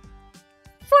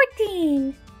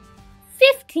 14,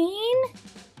 15,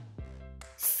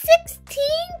 16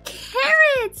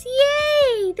 carrots!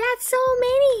 Yay! That's so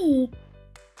many!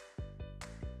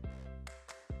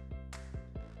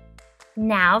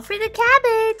 Now for the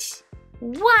cabbage.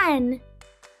 1,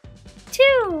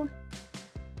 2,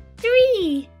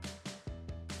 3,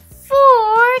 4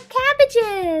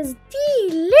 cabbages!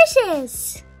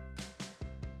 Delicious!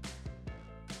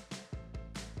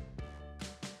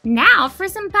 Now for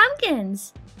some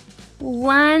pumpkins.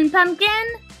 1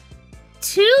 pumpkin,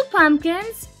 2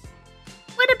 pumpkins.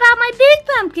 What about my big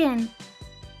pumpkin?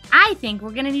 I think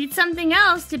we're gonna need something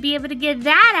else to be able to get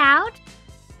that out.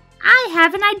 I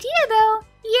have an idea though.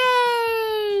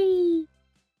 Yay!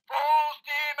 Full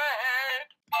steam ahead.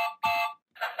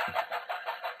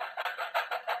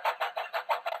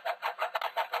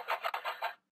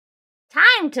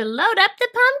 Time to load up the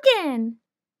pumpkin.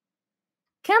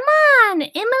 Come on,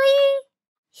 Emily.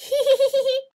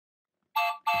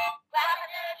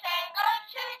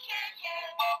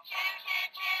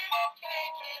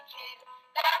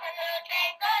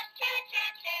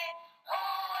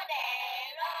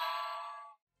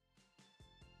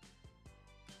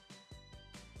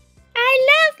 I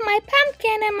love my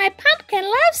pumpkin and my pumpkin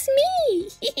loves me.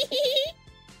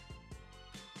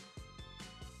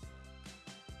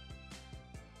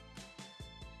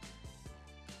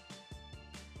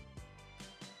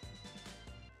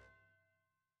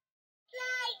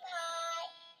 Flying high,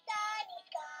 sunny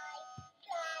sky,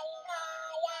 flying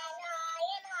high and high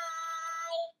and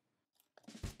high.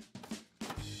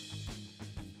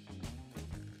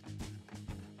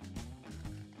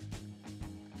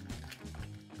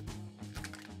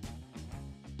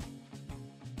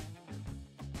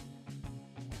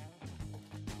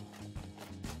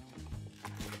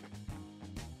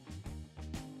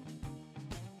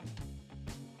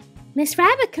 Miss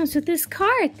Rabbit comes with this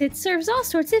cart that serves all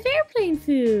sorts of airplane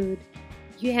food.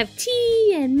 You have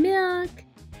tea and milk,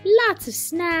 lots of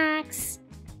snacks.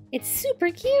 It's super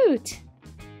cute.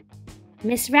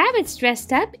 Miss Rabbit's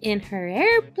dressed up in her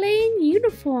airplane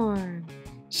uniform.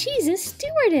 She's a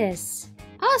stewardess,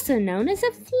 also known as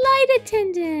a flight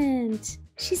attendant.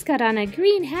 She's got on a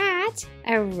green hat,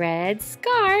 a red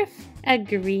scarf, a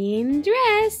green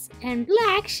dress, and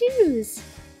black shoes.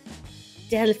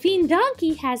 Delphine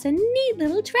Donkey has a neat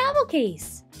little travel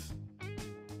case.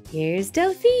 Here's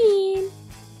Delphine.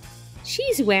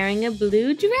 She's wearing a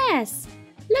blue dress.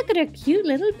 Look at her cute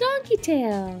little donkey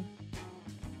tail.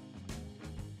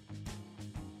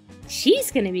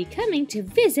 She's going to be coming to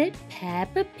visit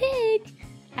Peppa Pig.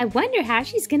 I wonder how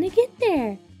she's going to get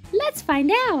there. Let's find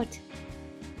out.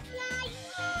 Flying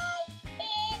high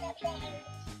in a plane,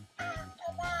 up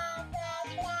above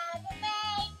the clouds of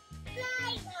rain.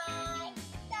 Flying high,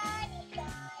 sunny sky,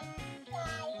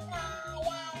 flying high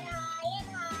and high and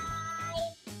high.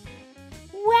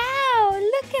 Wow,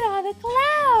 look at all the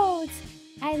clouds.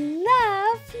 I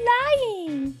love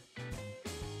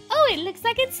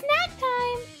like it's snack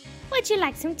time. Would you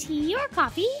like some tea or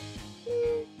coffee?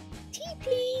 Tea,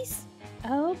 please.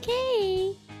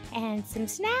 Okay. And some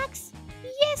snacks?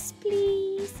 Yes,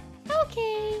 please.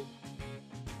 Okay.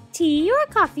 Tea or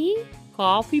coffee?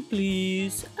 Coffee,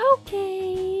 please.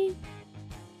 Okay.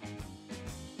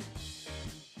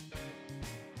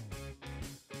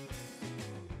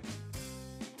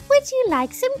 Would you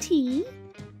like some tea?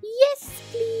 Yes,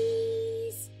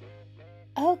 please.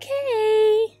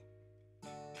 Okay.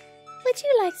 Would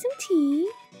you like some tea?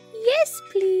 Yes,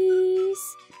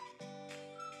 please.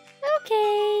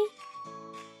 Okay.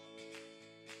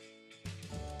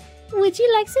 Would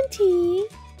you like some tea?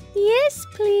 Yes,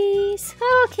 please.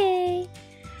 Okay.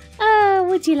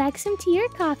 Would you like some tea or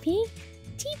coffee?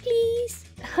 Tea, please.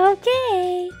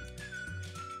 Okay.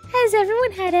 Has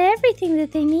everyone had everything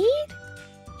that they need?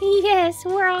 Yes,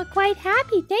 we're all quite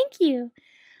happy, thank you.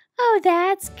 Oh,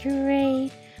 that's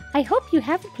great. I hope you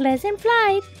have a pleasant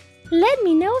flight. Let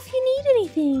me know if you need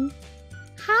anything.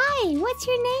 Hi, what's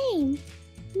your name?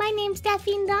 My name's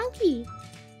Daffy Donkey.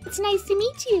 It's nice to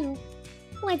meet you.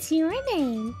 What's your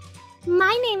name?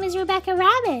 My name is Rebecca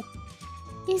Rabbit.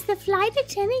 Is the flight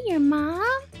attendant your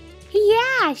mom?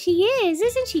 Yeah, she is.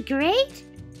 Isn't she great?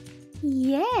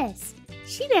 Yes,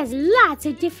 she does lots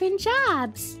of different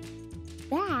jobs.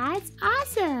 That's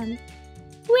awesome.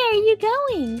 Where are you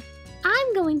going?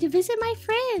 I'm going to visit my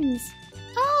friends.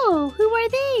 Oh, who are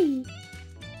they?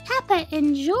 Peppa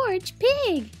and George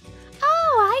Pig.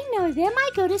 Oh, I know them. I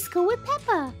go to school with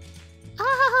Peppa.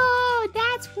 Oh,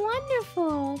 that's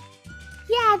wonderful.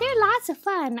 Yeah, they're lots of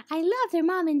fun. I love their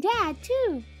mom and dad,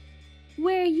 too.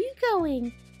 Where are you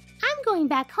going? I'm going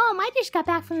back home. I just got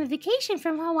back from a vacation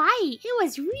from Hawaii. It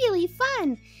was really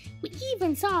fun. We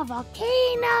even saw a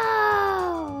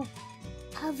volcano.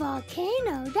 A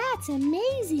volcano? That's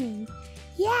amazing.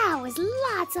 Yeah, it was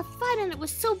lots of fun and it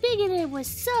was so big and it was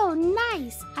so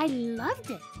nice. I loved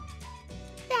it.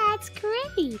 That's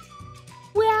great.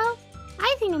 Well,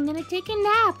 I think I'm going to take a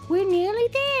nap. We're nearly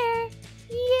there.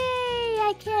 Yay!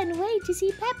 I can't wait to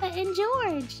see Peppa and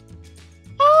George.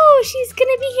 Oh, she's going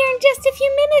to be here in just a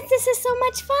few minutes. This is so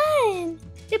much fun.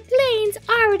 The plane's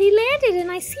already landed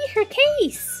and I see her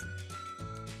case.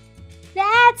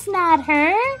 That's not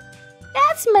her.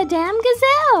 That's Madame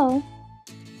Gazelle.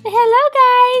 Hello,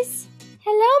 guys.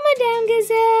 Hello, Madame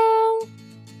Gazelle.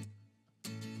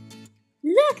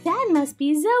 Look, that must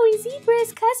be Zoe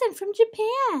Zebra's cousin from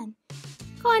Japan.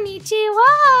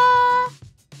 Konnichiwa.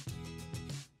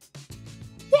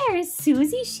 There is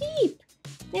Susie Sheep.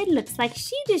 It looks like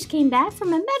she just came back from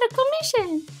a medical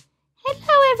mission.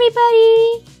 Hello,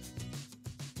 everybody.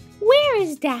 Where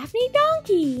is Daphne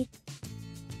Donkey?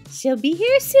 She'll be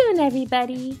here soon,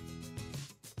 everybody.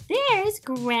 There's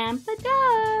Grandpa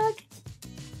Dog.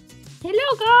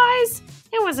 Hello, guys.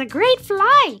 It was a great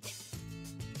flight.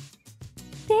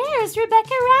 There's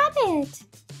Rebecca Rabbit.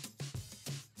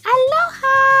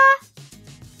 Aloha.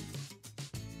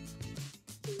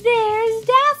 There's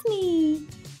Daphne.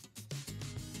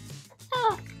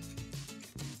 Oh.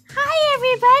 Hi,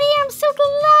 everybody. I'm so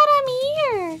glad I'm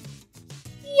here.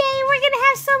 Yay, we're going to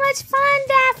have so much fun,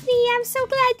 Daphne. I'm so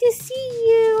glad to see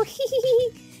you.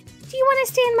 Do you want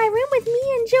to stay in my room with me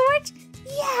and George?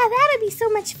 Yeah, that'll be so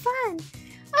much fun.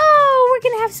 Oh, we're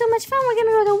going to have so much fun. We're going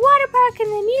to go to the water park and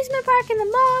the amusement park and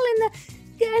the mall and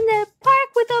the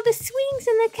park with all the swings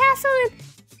and the castle. And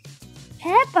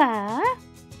Peppa,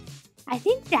 I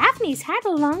think Daphne's had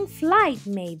a long flight.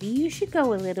 Maybe you should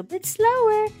go a little bit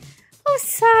slower. Oh,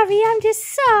 sorry. I'm just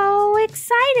so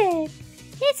excited.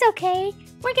 It's okay.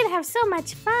 We're going to have so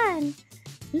much fun.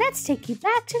 Let's take you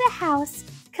back to the house.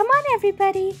 Come on,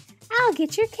 everybody. I'll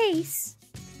get your case.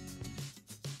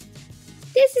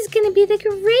 This is going to be the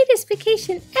greatest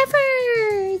vacation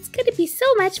ever. It's going to be so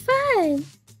much fun.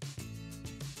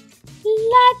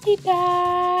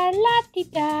 La-di-da,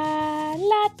 la-di-da,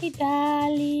 la-di-da,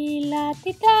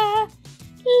 la-di-da,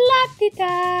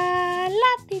 la-di-da,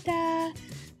 la-di-da,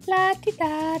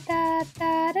 la-di-da,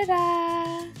 da-da-da-da.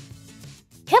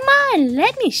 Come on,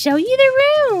 let me show you the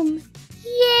room.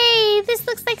 Yay, this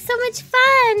looks like so much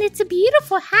fun. It's a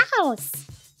beautiful house.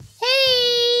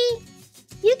 Hey,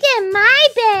 you get my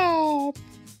bed.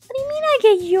 What do you mean I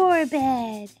get your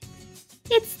bed?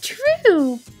 It's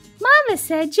true. Mama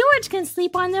said George can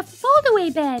sleep on the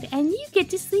fold-away bed and you get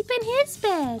to sleep in his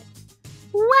bed.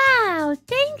 Wow,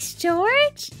 thanks,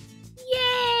 George.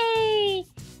 Yay,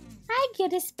 I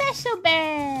get a special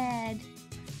bed.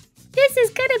 This is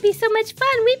going to be so much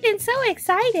fun. We've been so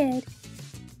excited.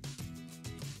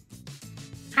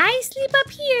 I sleep up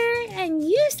here and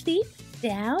you sleep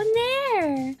down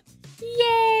there.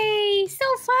 Yay!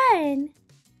 So fun!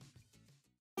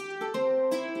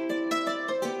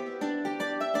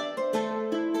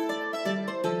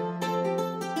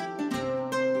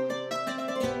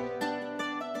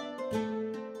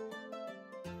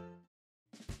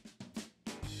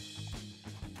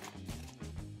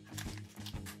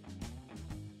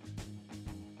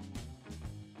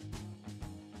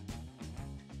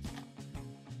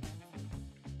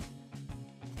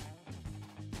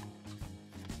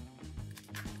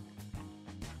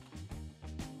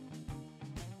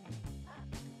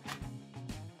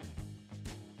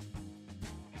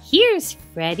 Here's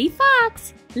Freddy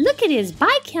Fox. Look at his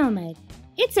bike helmet.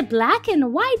 It's a black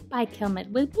and white bike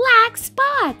helmet with black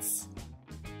spots.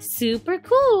 Super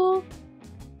cool.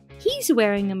 He's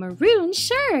wearing a maroon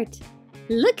shirt.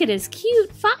 Look at his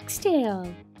cute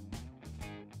foxtail.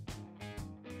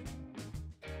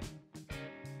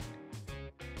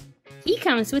 He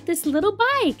comes with this little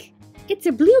bike. It's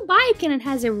a blue bike and it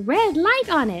has a red light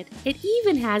on it. It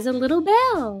even has a little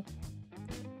bell.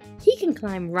 He can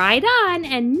climb right on,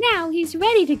 and now he's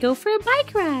ready to go for a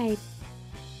bike ride.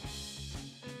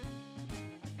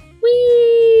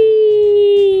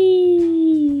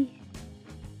 Whee!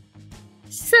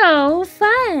 So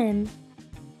fun!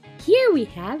 Here we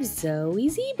have Zoe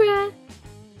Zebra.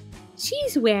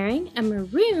 She's wearing a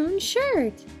maroon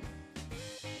shirt.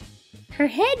 Her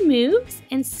head moves,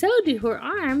 and so do her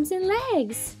arms and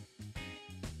legs.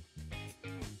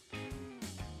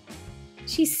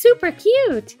 She's super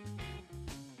cute.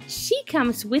 She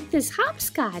comes with this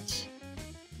hopscotch.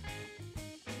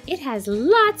 It has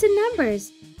lots of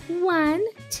numbers. 1,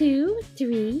 2,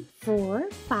 3, 4,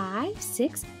 5,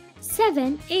 6,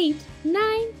 7, 8,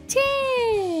 9,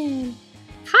 10.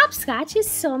 Hopscotch is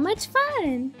so much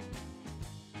fun.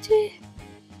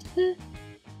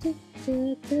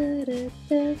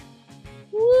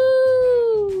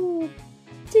 Woo!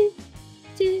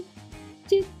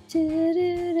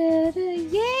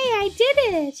 Yay, I did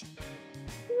it!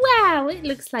 Wow, it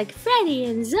looks like Freddy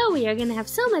and Zoe are gonna have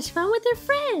so much fun with their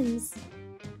friends.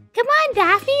 Come on,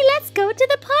 Daphne, let's go to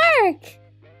the park.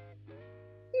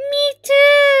 Me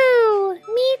too!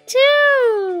 Me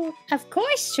too! Of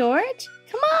course, George.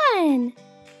 Come on!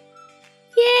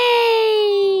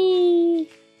 Yay!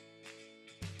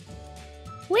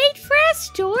 Wait for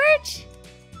us, George.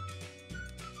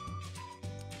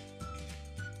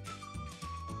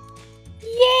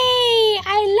 Yay!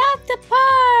 I love the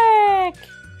park!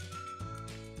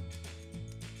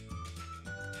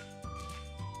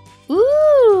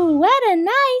 Ooh, what a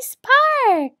nice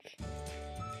park!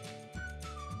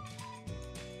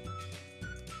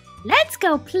 Let's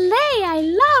go play! I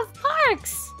love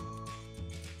parks!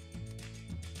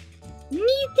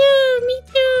 Me too! Me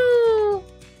too!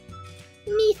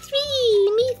 Me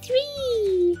three! Me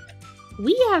three!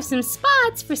 We have some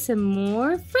spots for some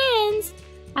more friends.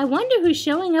 I wonder who's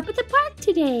showing up at the park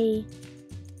today.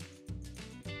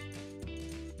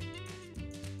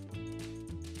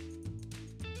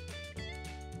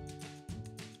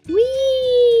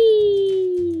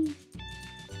 Whee!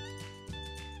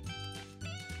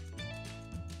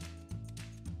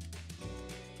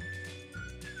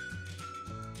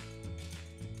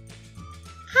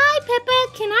 Hi, Peppa.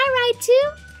 Can I ride too?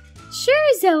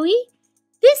 Sure, Zoe.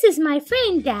 This is my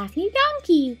friend Daphne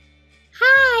Donkey.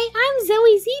 Hi, I'm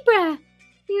Zoe Zebra.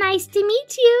 Nice to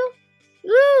meet you.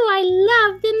 Ooh, I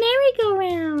love the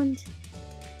merry-go-round.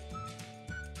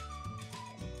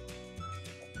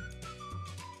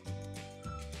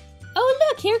 Oh,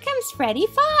 look, here comes Freddy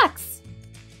Fox.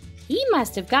 He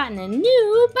must have gotten a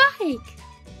new bike.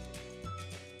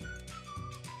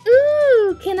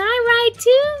 Ooh, can I ride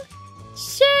too?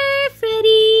 Sure,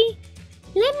 Freddy.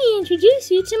 Let me introduce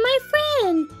you to my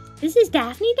friend. This is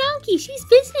Daphne Donkey. She's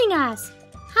visiting us.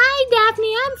 Hi,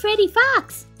 Daphne. I'm Freddy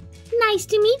Fox. Nice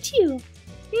to meet you.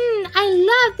 I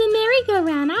love the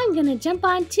merry-go-round. I'm going to jump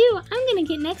on too. I'm going to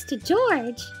get next to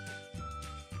George.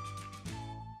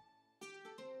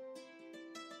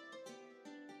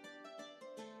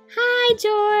 Hi,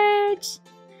 George.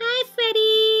 Hi,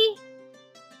 Freddy.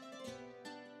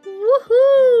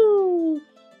 Woohoo!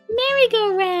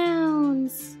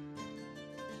 Merry-go-rounds.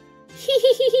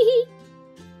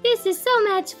 This is so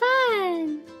much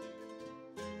fun.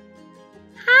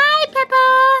 Hi,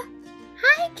 Peppa.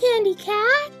 Hi, Candy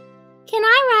Cat. Can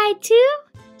I ride too?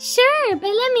 Sure, but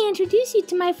let me introduce you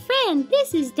to my friend.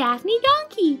 This is Daphne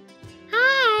Donkey.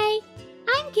 Hi,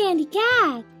 I'm Candy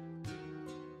Cat.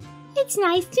 It's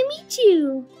nice to meet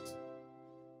you.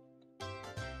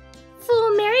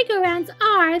 Full merry-go-rounds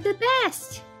are the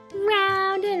best.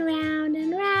 Round and round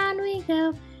and round we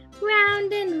go.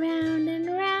 Round and round and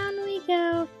round we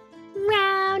go.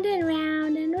 Round and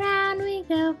round and round we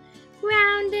go.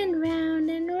 Round and round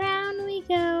and round we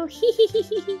go.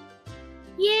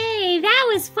 Yay, that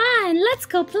was fun. Let's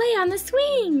go play on the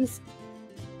swings.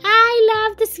 I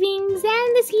love the swings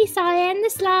and the seesaw and the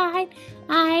slide.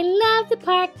 I love the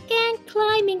park and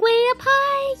climbing way up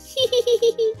high.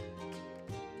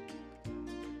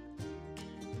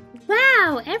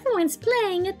 Wow, everyone's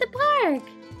playing at the park.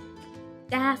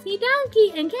 Daphne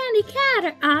Donkey and Candy Cat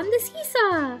are on the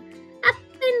seesaw. Up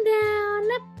and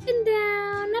down, up and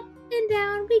down, up and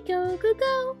down we go, go,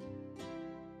 go.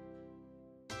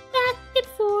 Back and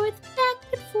forth,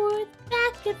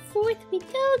 back and forth we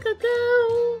go, go,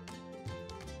 go.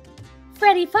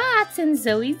 Freddy Fox and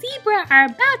Zoe Zebra are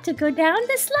about to go down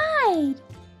the slide.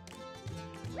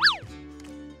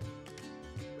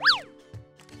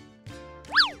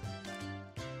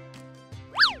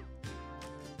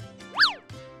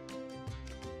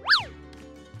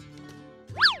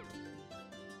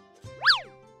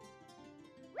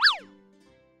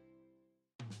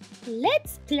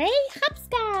 Let's play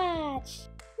hopscotch!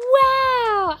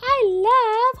 Wow, I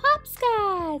love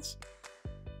hopscotch!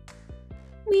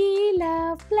 We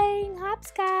love playing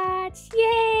hopscotch!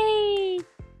 Yay!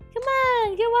 Come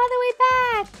on, go all the way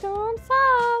back! Don't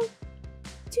fall!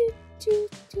 Toot,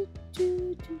 toot, toot,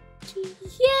 toot, toot, toot.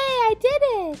 Yay, I did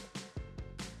it!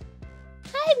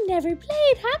 I've never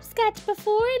played hopscotch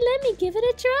before. Let me give it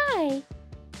a try.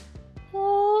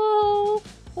 Oh,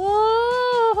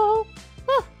 oh,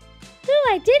 oh! Oh,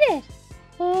 I did it!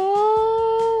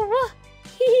 Oh,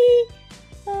 hee,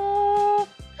 oh,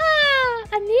 ah,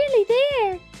 I'm nearly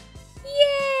there!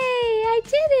 Yay, I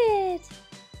did it!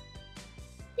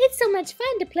 It's so much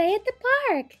fun to play at the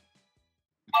park.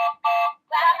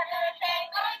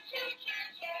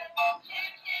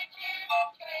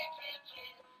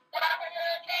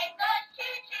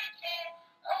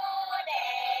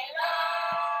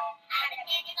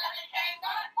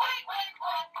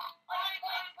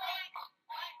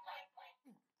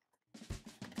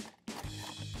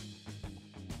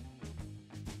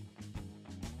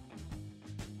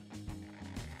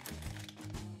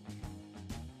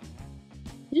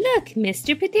 Look,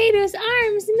 Mr. Potato's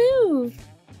arms move.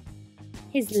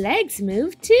 His legs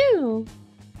move too.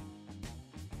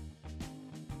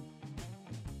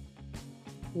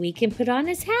 We can put on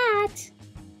his hat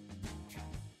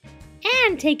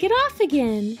and take it off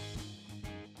again.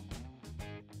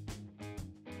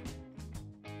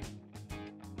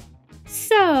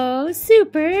 So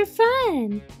super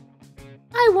fun!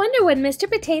 I wonder what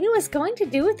Mr. Potato is going to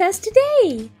do with us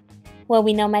today. Well,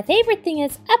 we know my favorite thing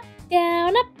is up,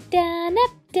 down, up, down,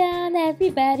 up, down,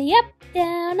 everybody up,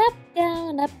 down, up,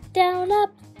 down, up, down,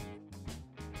 up.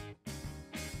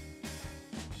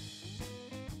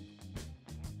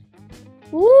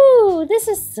 Ooh, this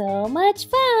is so much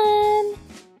fun!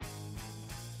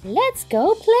 Let's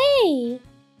go play!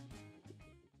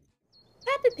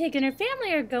 Peppa Pig and her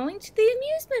family are going to the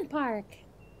amusement park.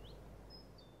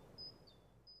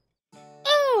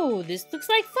 Oh, this looks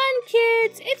like fun,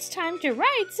 kids! It's time to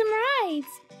ride some rides!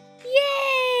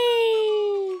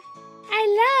 Yay!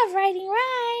 I love riding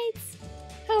rides!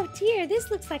 Oh dear,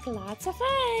 this looks like lots of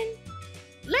fun!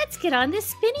 Let's get on this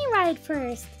spinny ride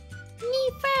first! Me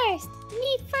first!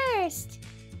 Me first!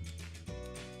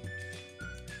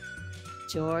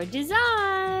 George is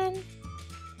on!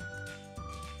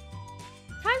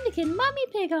 Time to get Mommy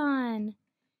Pig on!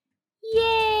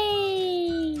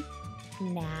 Yay!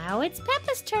 Now it's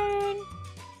Peppa's turn!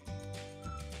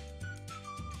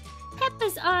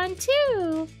 Peppa's on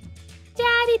too!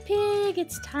 Daddy Pig,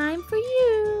 it's time for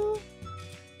you!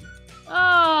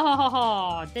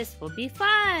 Oh, this will be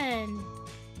fun!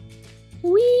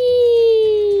 Whee!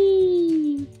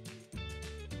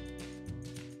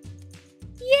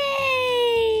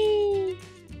 Yay!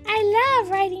 I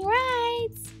love riding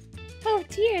rides! Oh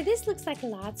dear, this looks like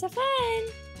lots of fun!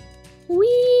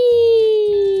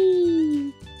 Whee!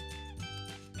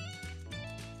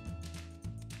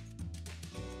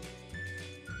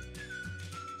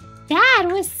 That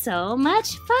was so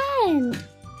much fun!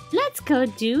 Let's go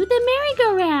do the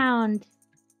merry-go-round!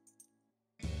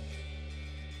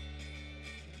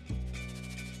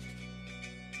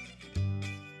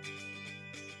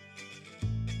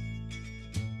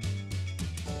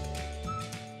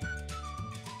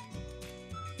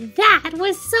 That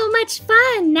was so much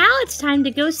fun! Now it's time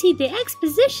to go see the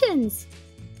expositions!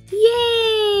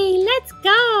 Yay! Let's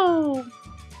go!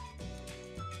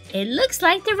 It looks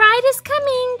like the ride is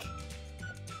coming!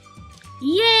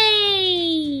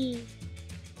 Yay!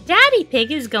 Daddy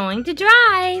Pig is going to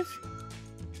drive!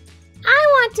 I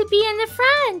want to be in the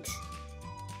front!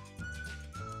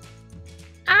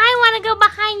 I want to go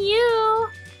behind you!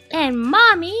 And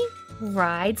Mommy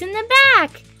rides in the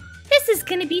back! This is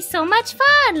going to be so much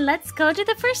fun! Let's go to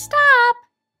the first stop!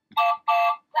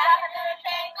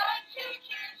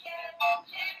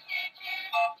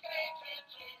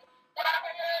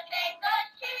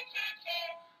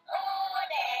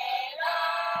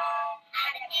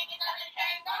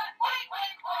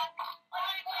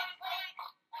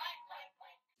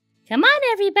 Come on,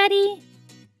 everybody!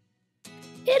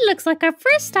 It looks like our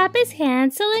first stop is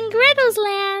Hansel and Gretel's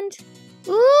land.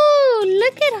 Ooh,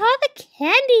 look at all the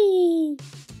candy!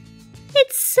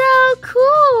 It's so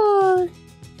cool!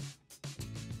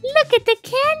 Look at the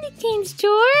candy canes,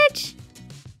 George.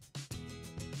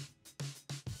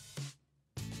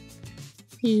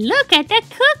 Look at the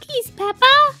cookies,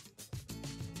 Peppa.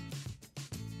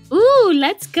 Ooh,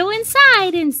 let's go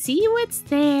inside and see what's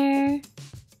there.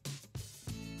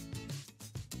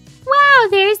 Wow,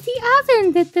 there's the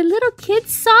oven that the little kid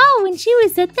saw when she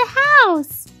was at the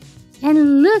house.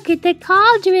 And look at the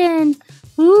cauldron.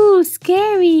 Ooh,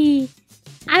 scary.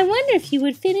 I wonder if you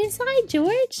would fit inside,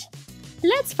 George.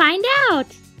 Let's find out.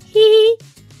 Hee.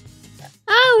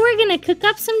 Oh, we're gonna cook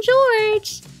up some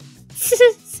George.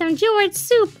 Some George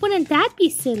soup. Wouldn't that be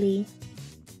silly?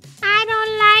 I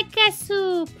don't like a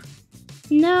soup.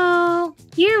 No,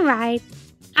 you're right.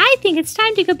 I think it's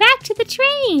time to go back to the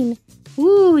train.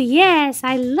 Ooh, yes,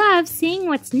 I love seeing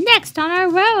what's next on our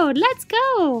road. Let's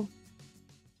go.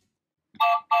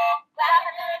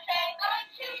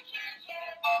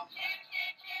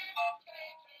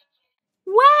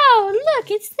 Wow, look,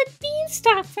 it's the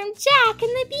beanstalk from Jack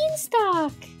and the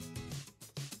Beanstalk.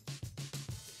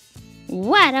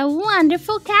 What a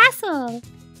wonderful castle.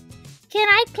 Can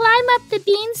I climb up the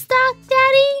beanstalk,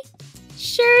 Daddy?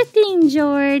 Sure thing,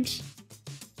 George.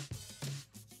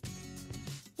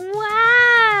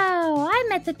 Wow,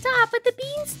 I'm at the top of the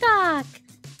beanstalk.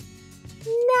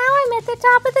 Now I'm at the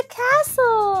top of the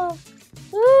castle.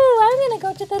 Ooh, I'm gonna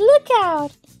go to the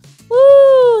lookout.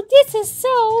 Ooh, this is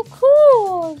so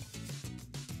cool.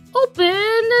 Open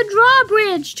the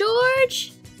drawbridge,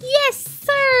 George. Yes,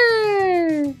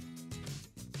 sir.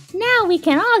 Now we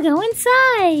can all go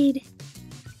inside.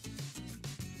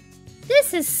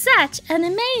 This is such an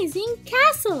amazing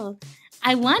castle.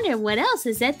 I wonder what else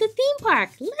is at the theme park.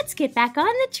 Let's get back on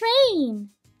the train.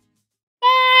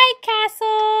 Bye,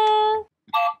 castle.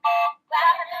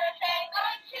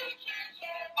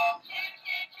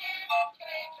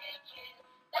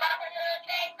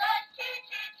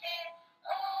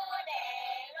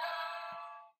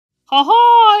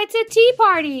 Ha-ha, it's a tea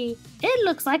party. It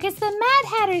looks like it's the Mad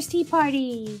Hatter's tea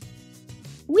party.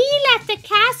 We left the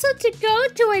castle to go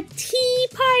to a tea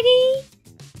party?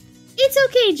 It's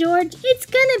okay, George. It's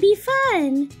gonna be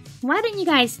fun. Why don't you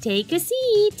guys take a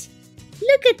seat?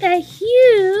 Look at the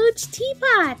huge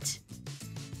teapot.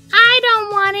 I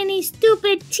don't want any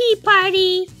stupid tea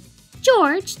party.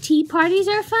 George, tea parties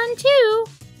are fun too.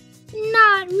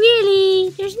 Not really.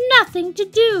 There's nothing to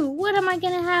do. What am I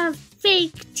gonna have?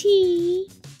 Fake tea?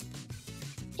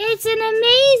 It's an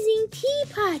amazing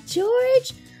teapot,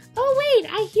 George. Oh wait,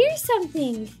 I hear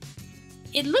something.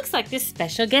 It looks like this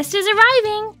special guest is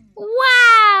arriving.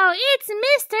 Wow, it's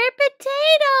Mr.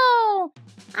 Potato!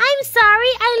 I'm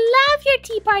sorry, I love your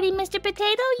tea party, Mr.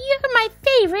 Potato. You're my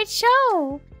favorite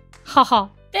show. Haha,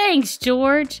 thanks,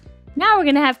 George. Now we're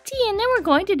gonna have tea and then we're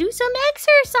going to do some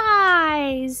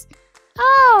exercise.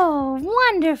 Oh,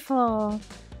 wonderful.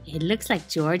 It looks like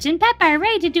George and Peppa are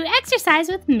ready to do exercise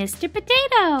with Mr.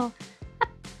 Potato. Up,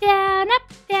 down,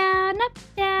 up, down, up,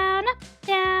 down, up,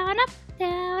 down, up,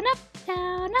 down, up,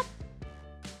 down, up.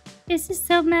 This is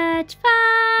so much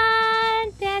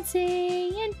fun,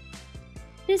 dancing, and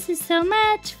this is so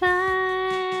much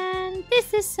fun.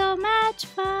 This is so much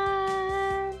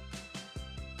fun.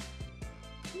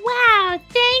 Wow,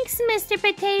 thanks, Mr.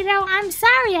 Potato. I'm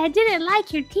sorry I didn't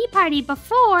like your tea party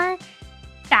before.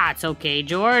 That's okay,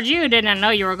 George. You didn't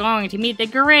know you were going to meet the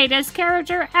greatest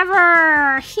character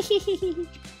ever.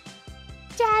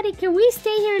 Daddy, can we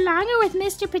stay here longer with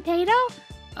Mr. Potato?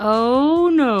 Oh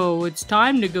no, it's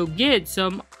time to go get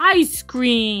some ice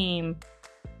cream.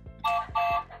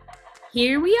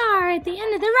 Here we are at the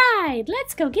end of the ride.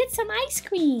 Let's go get some ice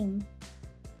cream.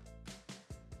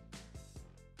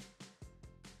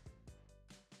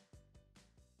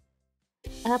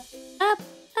 Up, up,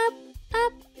 up,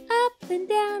 up, up and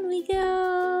down we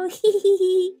go.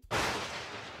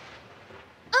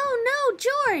 Oh no,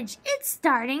 George, it's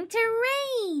starting to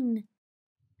rain.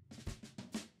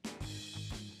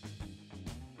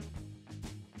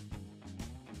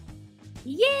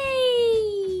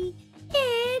 Yay!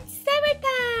 It's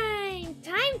summertime!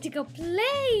 Time to go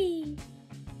play!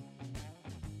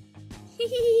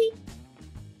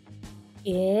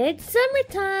 It's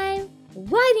summertime!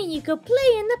 Why don't you go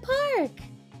play in the park?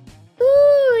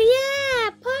 Ooh, yeah!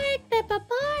 Park, Peppa,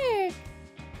 park!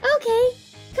 Okay,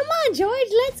 come on,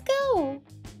 George, let's go!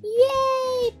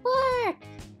 Yay! Park!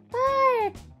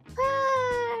 Park!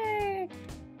 Park!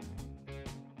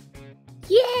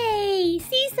 Yay!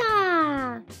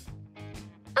 Seesaw!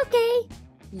 Okay,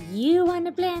 you want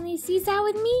to play on the seesaw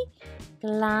with me?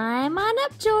 Climb on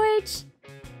up, George!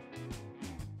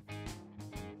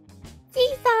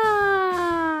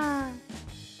 Seesaw!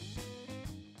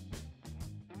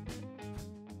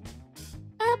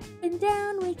 Up and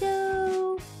down we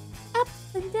go. Up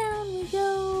and down we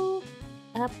go.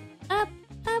 Up, up,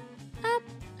 up, up,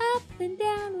 up and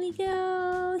down we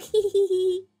go.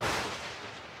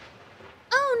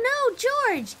 Oh no,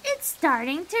 George! It's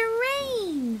starting to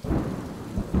rain!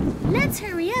 Let's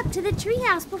hurry up to the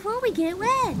treehouse before we get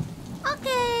wet.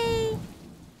 Okay.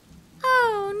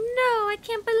 Oh no, I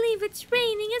can't believe it's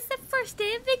raining. It's the first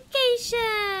day of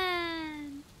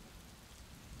vacation.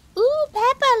 Ooh,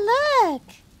 Peppa, look!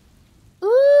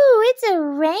 Ooh, it's a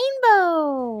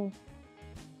rainbow!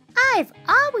 I've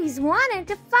always wanted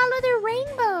to follow the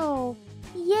rainbow.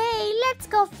 Yay, let's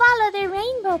go follow the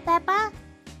rainbow, Peppa.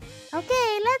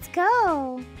 Okay, let's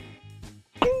go.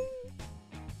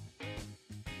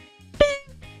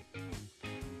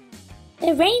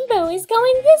 The rainbow is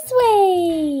going this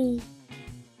way.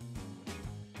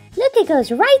 Look, it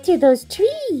goes right through those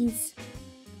trees.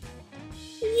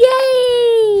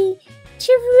 Yay!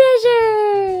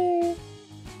 Treasure!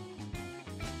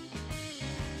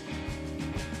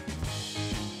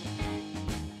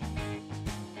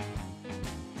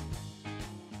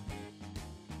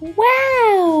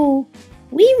 Wow!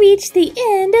 We reached the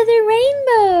end of the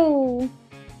rainbow.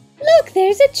 Look,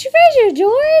 there's a treasure,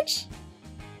 George.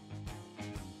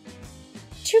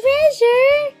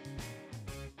 Treasure!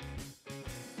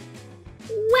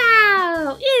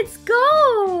 Wow, it's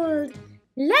gold!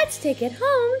 Let's take it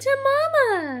home to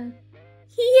Mama!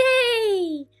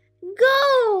 Yay!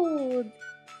 Gold!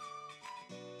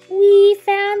 We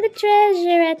found the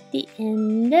treasure at the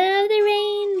end of the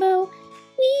rainbow.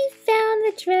 We found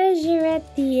the treasure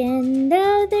at the end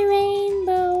of the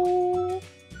rainbow.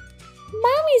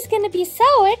 Mommy's gonna be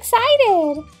so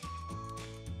excited!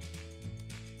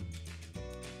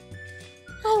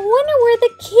 I wonder where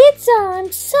the kids are.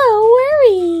 I'm so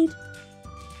worried.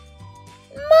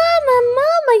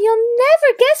 Mama, you'll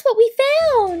never guess what we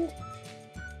found.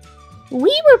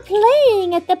 We were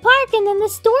playing at the park and then the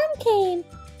storm came.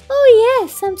 Oh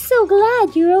yes, I'm so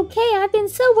glad you're okay. I've been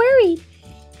so worried.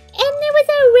 And there was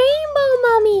a rainbow,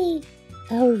 Mommy.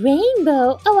 A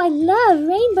rainbow? Oh, I love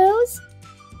rainbows.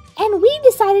 And we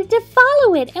decided to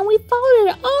follow it, and we followed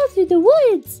it all through the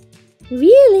woods.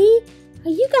 Really?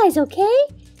 Are you guys okay?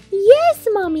 Yes,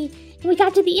 Mommy. We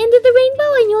got to the end of the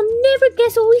rainbow and you'll never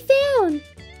guess what we found.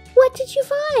 What did you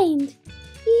find?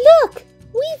 Look,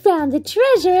 we found the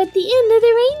treasure at the end of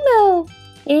the rainbow.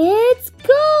 It's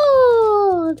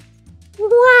gold.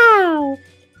 Wow,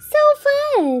 so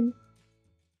fun.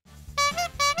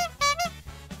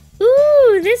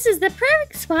 Ooh, this is the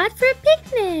perfect spot for a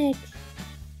picnic.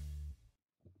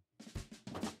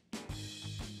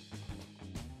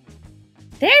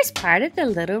 There's part of the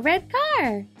little red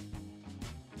car.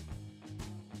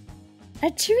 A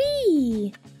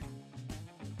tree.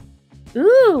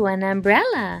 Ooh, an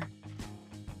umbrella.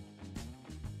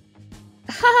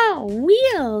 Oh,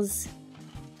 wheels.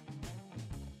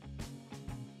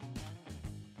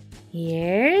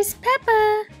 Here's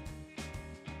Peppa.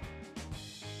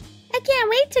 I can't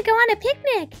wait to go on a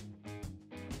picnic.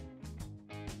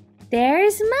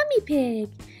 There's Mummy Pig.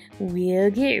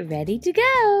 We'll get ready to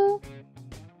go.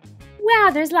 Wow,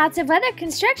 there's lots of other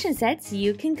construction sets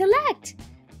you can collect.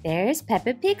 There's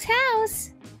Peppa Pig's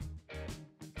house.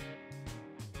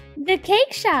 The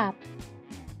cake shop.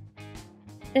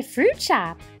 The fruit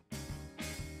shop.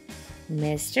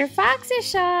 Mr. Fox's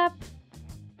shop.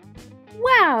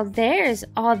 Wow, there's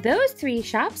all those 3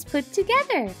 shops put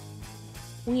together.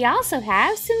 We also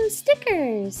have some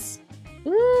stickers.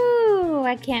 Ooh,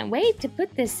 I can't wait to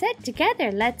put this set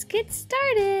together. Let's get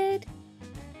started.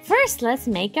 First, let's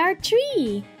make our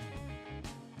tree.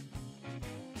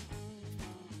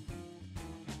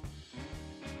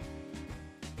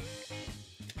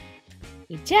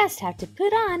 We just have to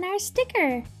put on our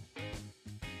sticker.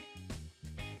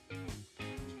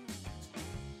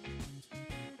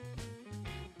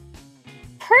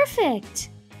 Perfect!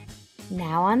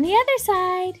 Now on the other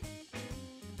side.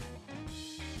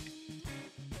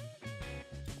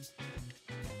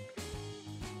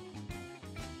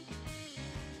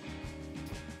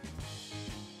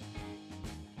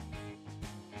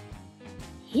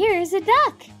 Here's a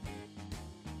duck.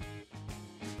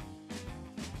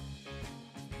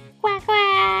 Quack,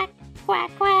 quack,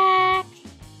 quack, quack.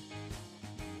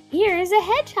 Here's a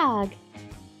hedgehog.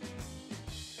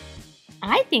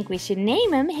 I think we should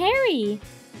name him Harry.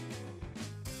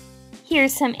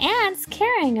 Here's some ants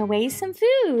carrying away some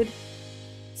food.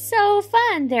 So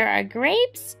fun! There are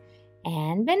grapes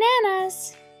and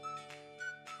bananas.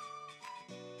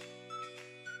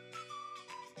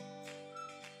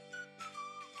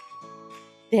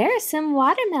 There's some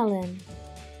watermelon.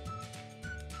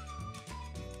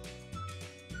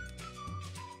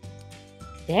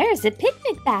 There's a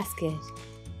picnic basket.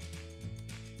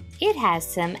 It has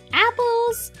some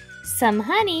apples, some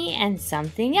honey, and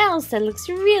something else that looks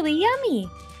really yummy.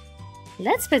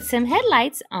 Let's put some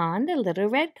headlights on the little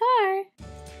red car.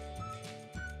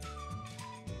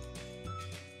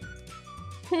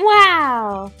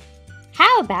 Wow!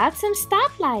 How about some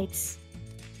stoplights?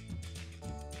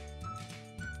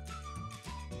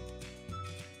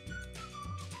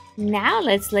 Now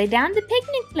let's lay down the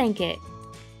picnic blanket.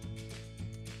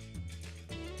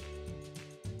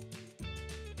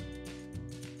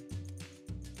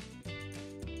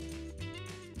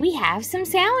 We have some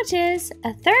sandwiches,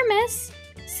 a thermos,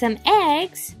 some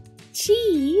eggs,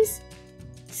 cheese,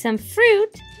 some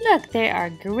fruit. Look, there are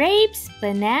grapes,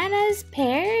 bananas,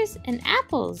 pears, and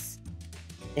apples.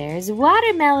 There's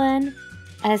watermelon,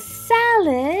 a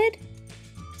salad,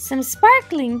 some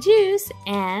sparkling juice,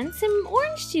 and some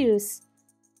orange juice.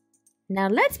 Now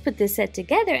let's put this set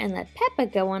together and let Peppa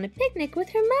go on a picnic with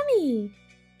her mommy.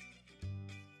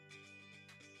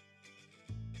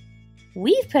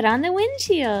 We've put on the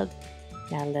windshield.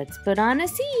 Now let's put on a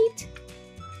seat.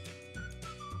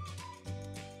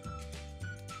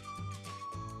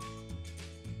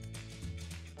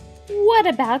 What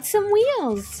about some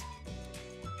wheels?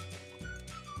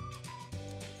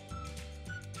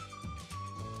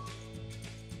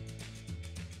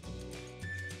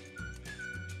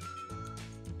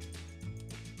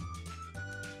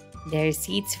 There's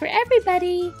seats for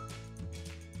everybody.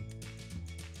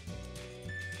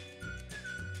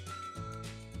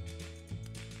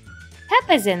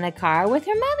 Peppa's in the car with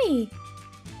her mommy.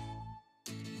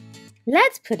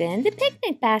 Let's put in the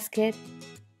picnic basket.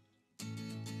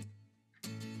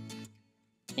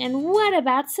 And what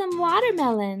about some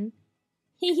watermelon?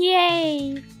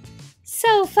 Yay!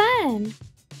 So fun!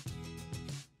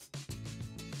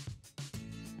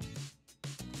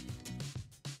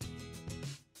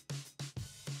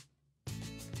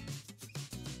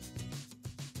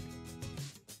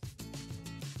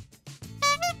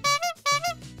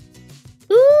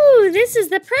 Ooh, this is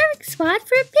the perfect spot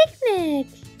for a picnic!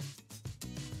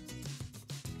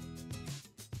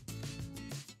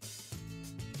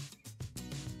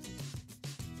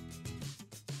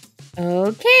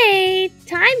 Okay,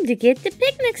 time to get the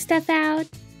picnic stuff out.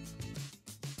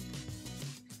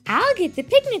 I'll get the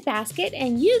picnic basket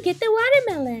and you get the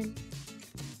watermelon.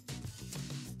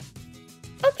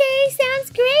 Okay,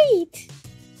 sounds great.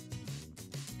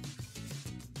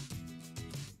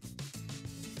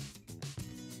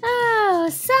 Oh,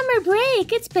 summer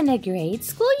break. It's been a great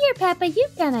school year, Peppa.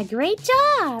 You've done a great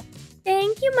job.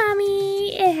 Thank you,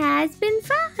 Mommy. It has been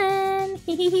fun.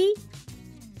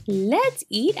 Let's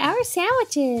eat our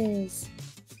sandwiches.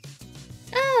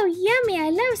 Oh, yummy. I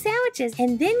love sandwiches.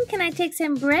 And then can I take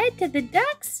some bread to the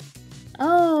ducks?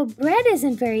 Oh, bread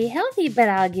isn't very healthy, but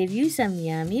I'll give you some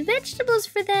yummy vegetables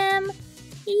for them.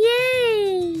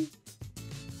 Yay!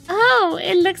 Oh,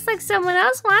 it looks like someone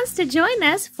else wants to join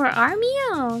us for our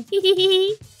meal.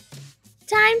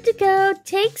 Time to go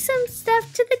take some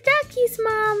stuff to the duckies,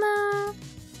 Mama.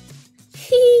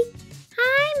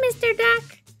 Hi, Mr.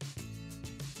 Duck.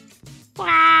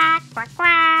 Quack, quack,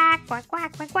 quack, quack,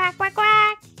 quack, quack, quack, quack,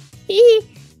 quack. He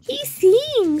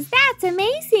sings. That's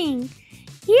amazing.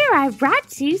 Here, I've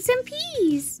brought you some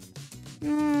peas.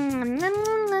 Yum,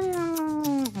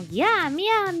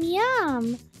 yum,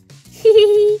 yum.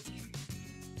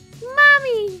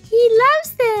 Mommy, he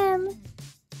loves them.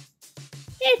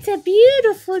 It's a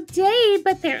beautiful day,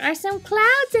 but there are some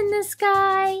clouds in the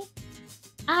sky.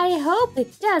 I hope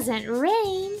it doesn't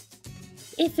rain.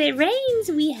 If it rains,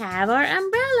 we have our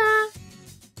umbrella.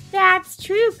 That's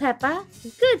true, Peppa.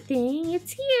 Good thing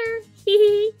it's here.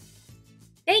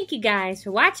 Thank you guys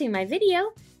for watching my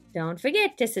video. Don't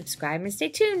forget to subscribe and stay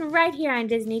tuned right here on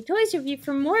Disney Toys Review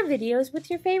for more videos with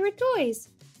your favorite toys.